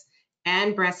biologists,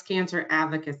 and breast cancer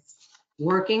advocates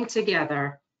working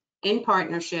together in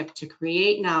partnership to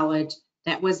create knowledge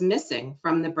that was missing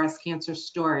from the breast cancer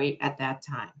story at that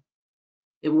time.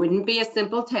 It wouldn't be a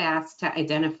simple task to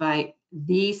identify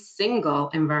the single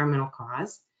environmental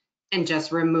cause and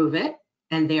just remove it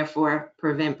and therefore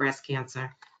prevent breast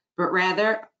cancer, but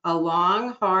rather a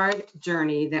long, hard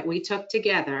journey that we took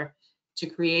together to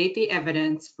create the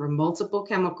evidence for multiple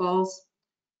chemicals,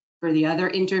 for the other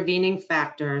intervening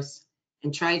factors,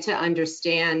 and try to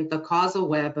understand the causal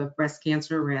web of breast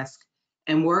cancer risk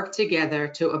and work together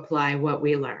to apply what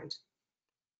we learned.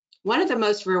 One of the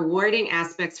most rewarding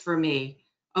aspects for me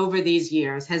over these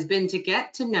years has been to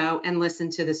get to know and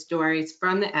listen to the stories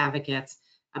from the advocates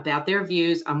about their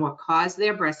views on what caused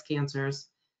their breast cancers,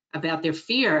 about their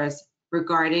fears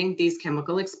regarding these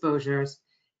chemical exposures,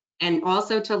 and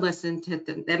also to listen to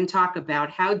them talk about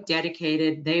how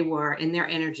dedicated they were in their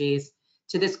energies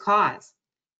to this cause,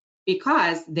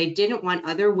 because they didn't want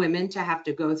other women to have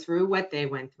to go through what they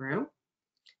went through.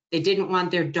 They didn't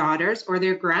want their daughters or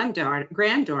their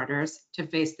granddaughters to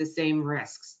face the same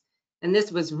risks. And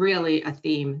this was really a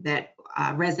theme that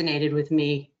resonated with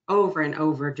me over and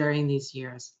over during these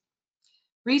years.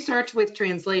 Research with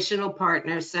translational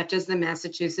partners such as the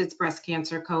Massachusetts Breast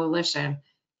Cancer Coalition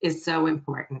is so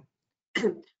important.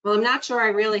 Well, I'm not sure I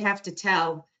really have to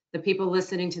tell the people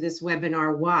listening to this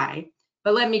webinar why,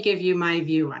 but let me give you my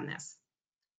view on this.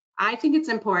 I think it's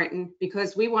important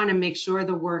because we want to make sure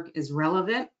the work is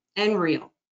relevant and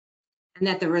real, and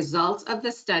that the results of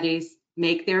the studies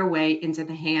make their way into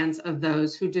the hands of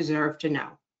those who deserve to know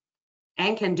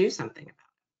and can do something about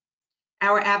it.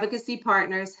 Our advocacy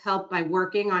partners help by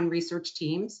working on research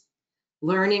teams,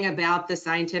 learning about the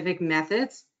scientific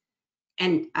methods,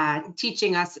 and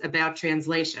teaching us about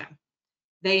translation.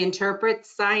 They interpret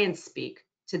science speak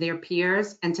to their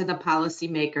peers and to the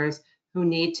policymakers who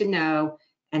need to know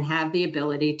and have the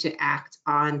ability to act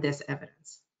on this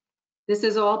evidence. This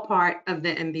is all part of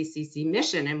the MBCC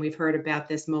mission, and we've heard about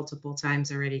this multiple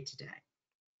times already today.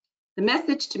 The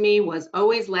message to me was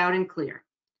always loud and clear.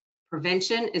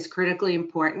 Prevention is critically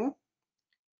important.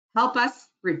 Help us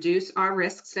reduce our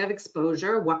risks of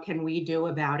exposure. What can we do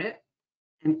about it?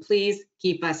 And please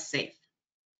keep us safe.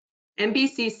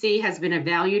 MBCC has been a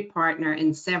valued partner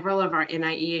in several of our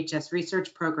NIEHS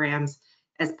research programs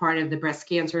as part of the Breast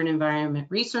Cancer and Environment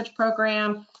Research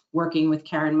Program, working with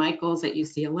Karen Michaels at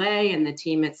UCLA and the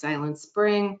team at Silent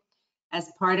Spring,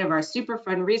 as part of our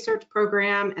Superfund Research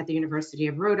Program at the University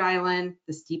of Rhode Island,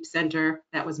 the STEEP Center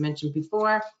that was mentioned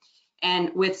before,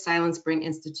 and with Silent Spring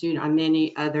Institute on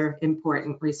many other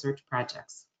important research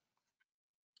projects.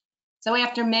 So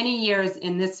after many years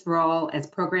in this role as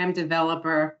program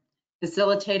developer,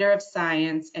 facilitator of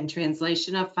science, and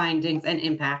translation of findings and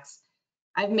impacts,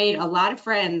 I've made a lot of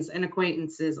friends and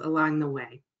acquaintances along the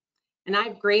way. And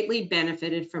I've greatly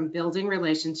benefited from building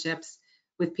relationships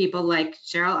with people like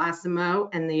Cheryl Asimo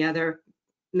and the other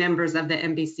members of the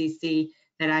MBCC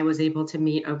that I was able to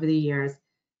meet over the years.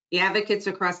 The advocates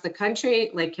across the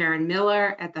country, like Karen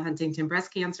Miller at the Huntington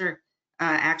Breast Cancer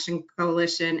Action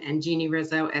Coalition and Jeannie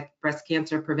Rizzo at Breast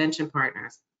Cancer Prevention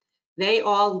Partners. They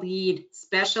all lead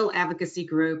special advocacy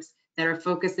groups that are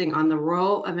focusing on the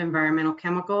role of environmental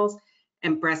chemicals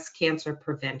and breast cancer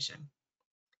prevention.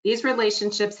 These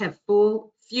relationships have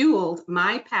fueled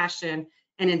my passion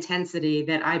and intensity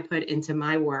that I put into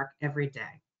my work every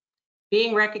day.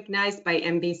 Being recognized by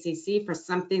MBCC for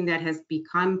something that has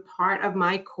become part of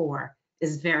my core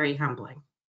is very humbling.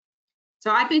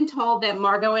 So I've been told that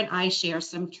Margo and I share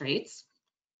some traits.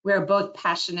 We're both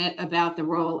passionate about the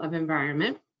role of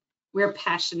environment. We're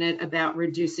passionate about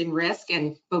reducing risk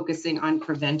and focusing on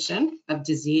prevention of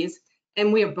disease,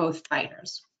 and we are both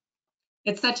fighters.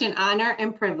 It's such an honor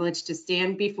and privilege to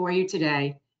stand before you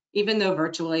today, even though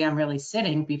virtually I'm really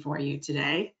sitting before you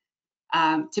today,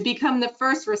 to become the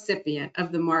first recipient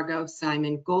of the Margo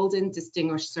Simon Golden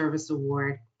Distinguished Service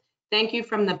Award. Thank you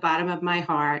from the bottom of my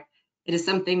heart. It is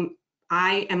something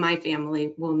I and my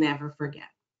family will never forget.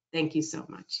 Thank you so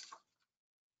much.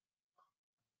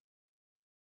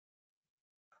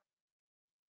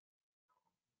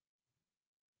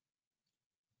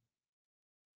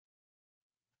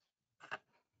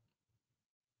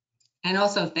 And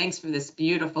also thanks for this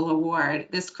beautiful award.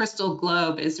 This crystal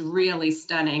globe is really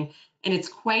stunning and it's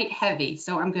quite heavy,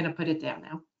 so I'm going to put it down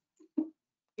now.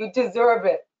 You deserve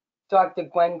it, Dr.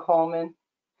 Gwen Collman.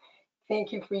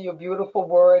 Thank you for your beautiful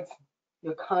words,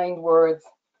 your kind words,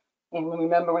 in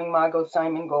remembering Margo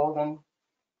Simon Golden.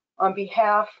 On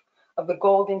behalf of the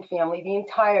Golden family, the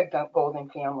entire Golden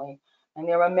family, and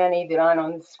there are many that aren't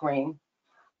on the screen,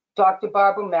 Dr.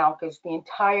 Barbara Malkus, the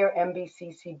entire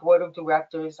MBCC Board of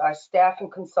Directors, our staff and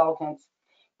consultants,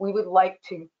 we would like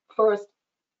to first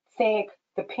thank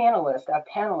our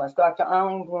panelists, Dr.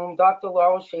 Arlene Blum, Dr.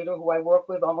 Laurel Schaider, who I work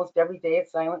with almost every day at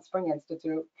Silent Spring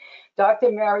Institute, Dr.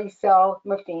 Maricel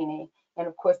Maffini, and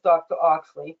of course, Dr.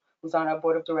 Oxley, who's on our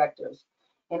board of directors,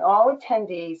 and all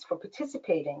attendees for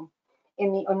participating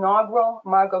in the inaugural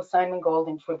Margo Simon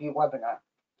Golden Tribute webinar.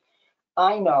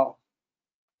 I know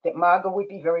that Margo would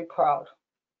be very proud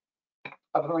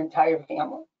of her entire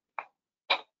family.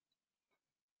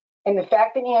 And the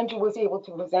fact that Andrew was able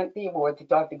to present the award to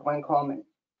Dr. Gwen Collman.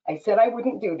 I said I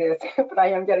wouldn't do this, but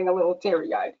I am getting a little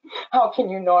teary-eyed. How can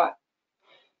you not?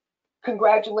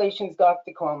 Congratulations,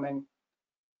 Dr. Collman.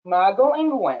 Margo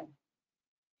and Gwen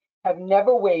have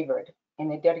never wavered in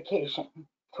their dedication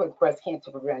towards breast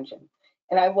cancer prevention.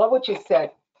 And I love what you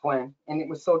said, Gwen, and it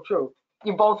was so true.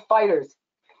 You're both fighters.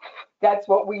 That's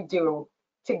what we do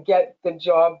to get the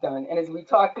job done. And as we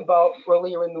talked about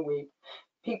earlier in the week,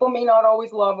 people may not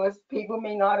always love us, people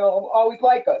may not always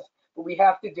like us, but we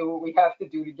have to do what we have to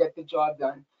do to get the job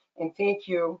done. And thank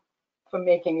you for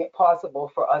making it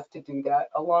possible for us to do that,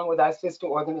 along with our sister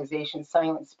organization,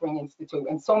 Silent Spring Institute,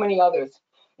 and so many others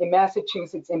in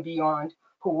Massachusetts and beyond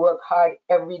who work hard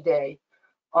every day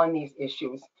on these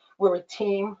issues. We're a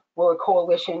team, we're a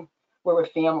coalition, we're a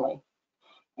family.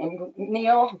 And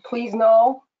Neil, please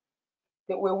know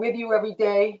that we're with you every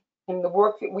day in the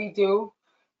work that we do.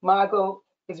 Margo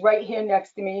is right here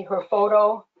next to me, her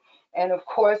photo, and of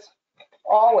course,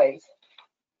 always,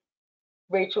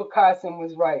 Rachel Carson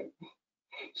was right.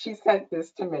 She sent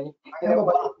this to me. I have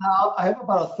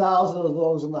about 1,000 of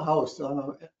those in the house.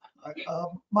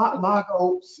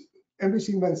 Margo,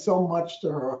 NBC meant so much to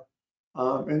her,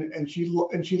 and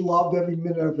she loved every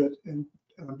minute of it. And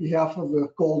on behalf of the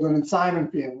Golden and Simon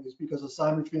families, because the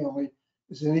Simon family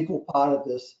is an equal part of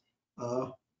this.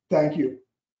 Thank you.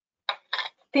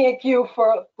 Thank you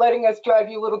for letting us drive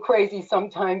you a little crazy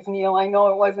sometimes, Neil. I know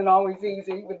it wasn't always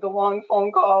easy with the long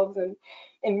phone calls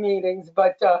and meetings,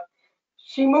 but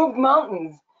she moved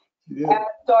mountains. As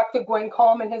Dr. Gwen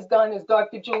Collman has done, as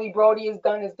Dr. Julie Brody has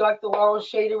done, as Dr. Laurel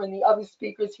Schaider and the other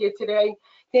speakers here today.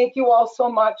 Thank you all so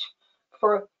much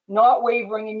for not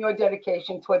wavering in your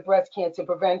dedication toward breast cancer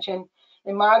prevention.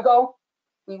 And Margo,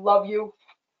 we love you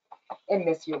and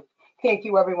miss you. Thank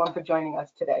you everyone for joining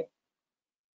us today.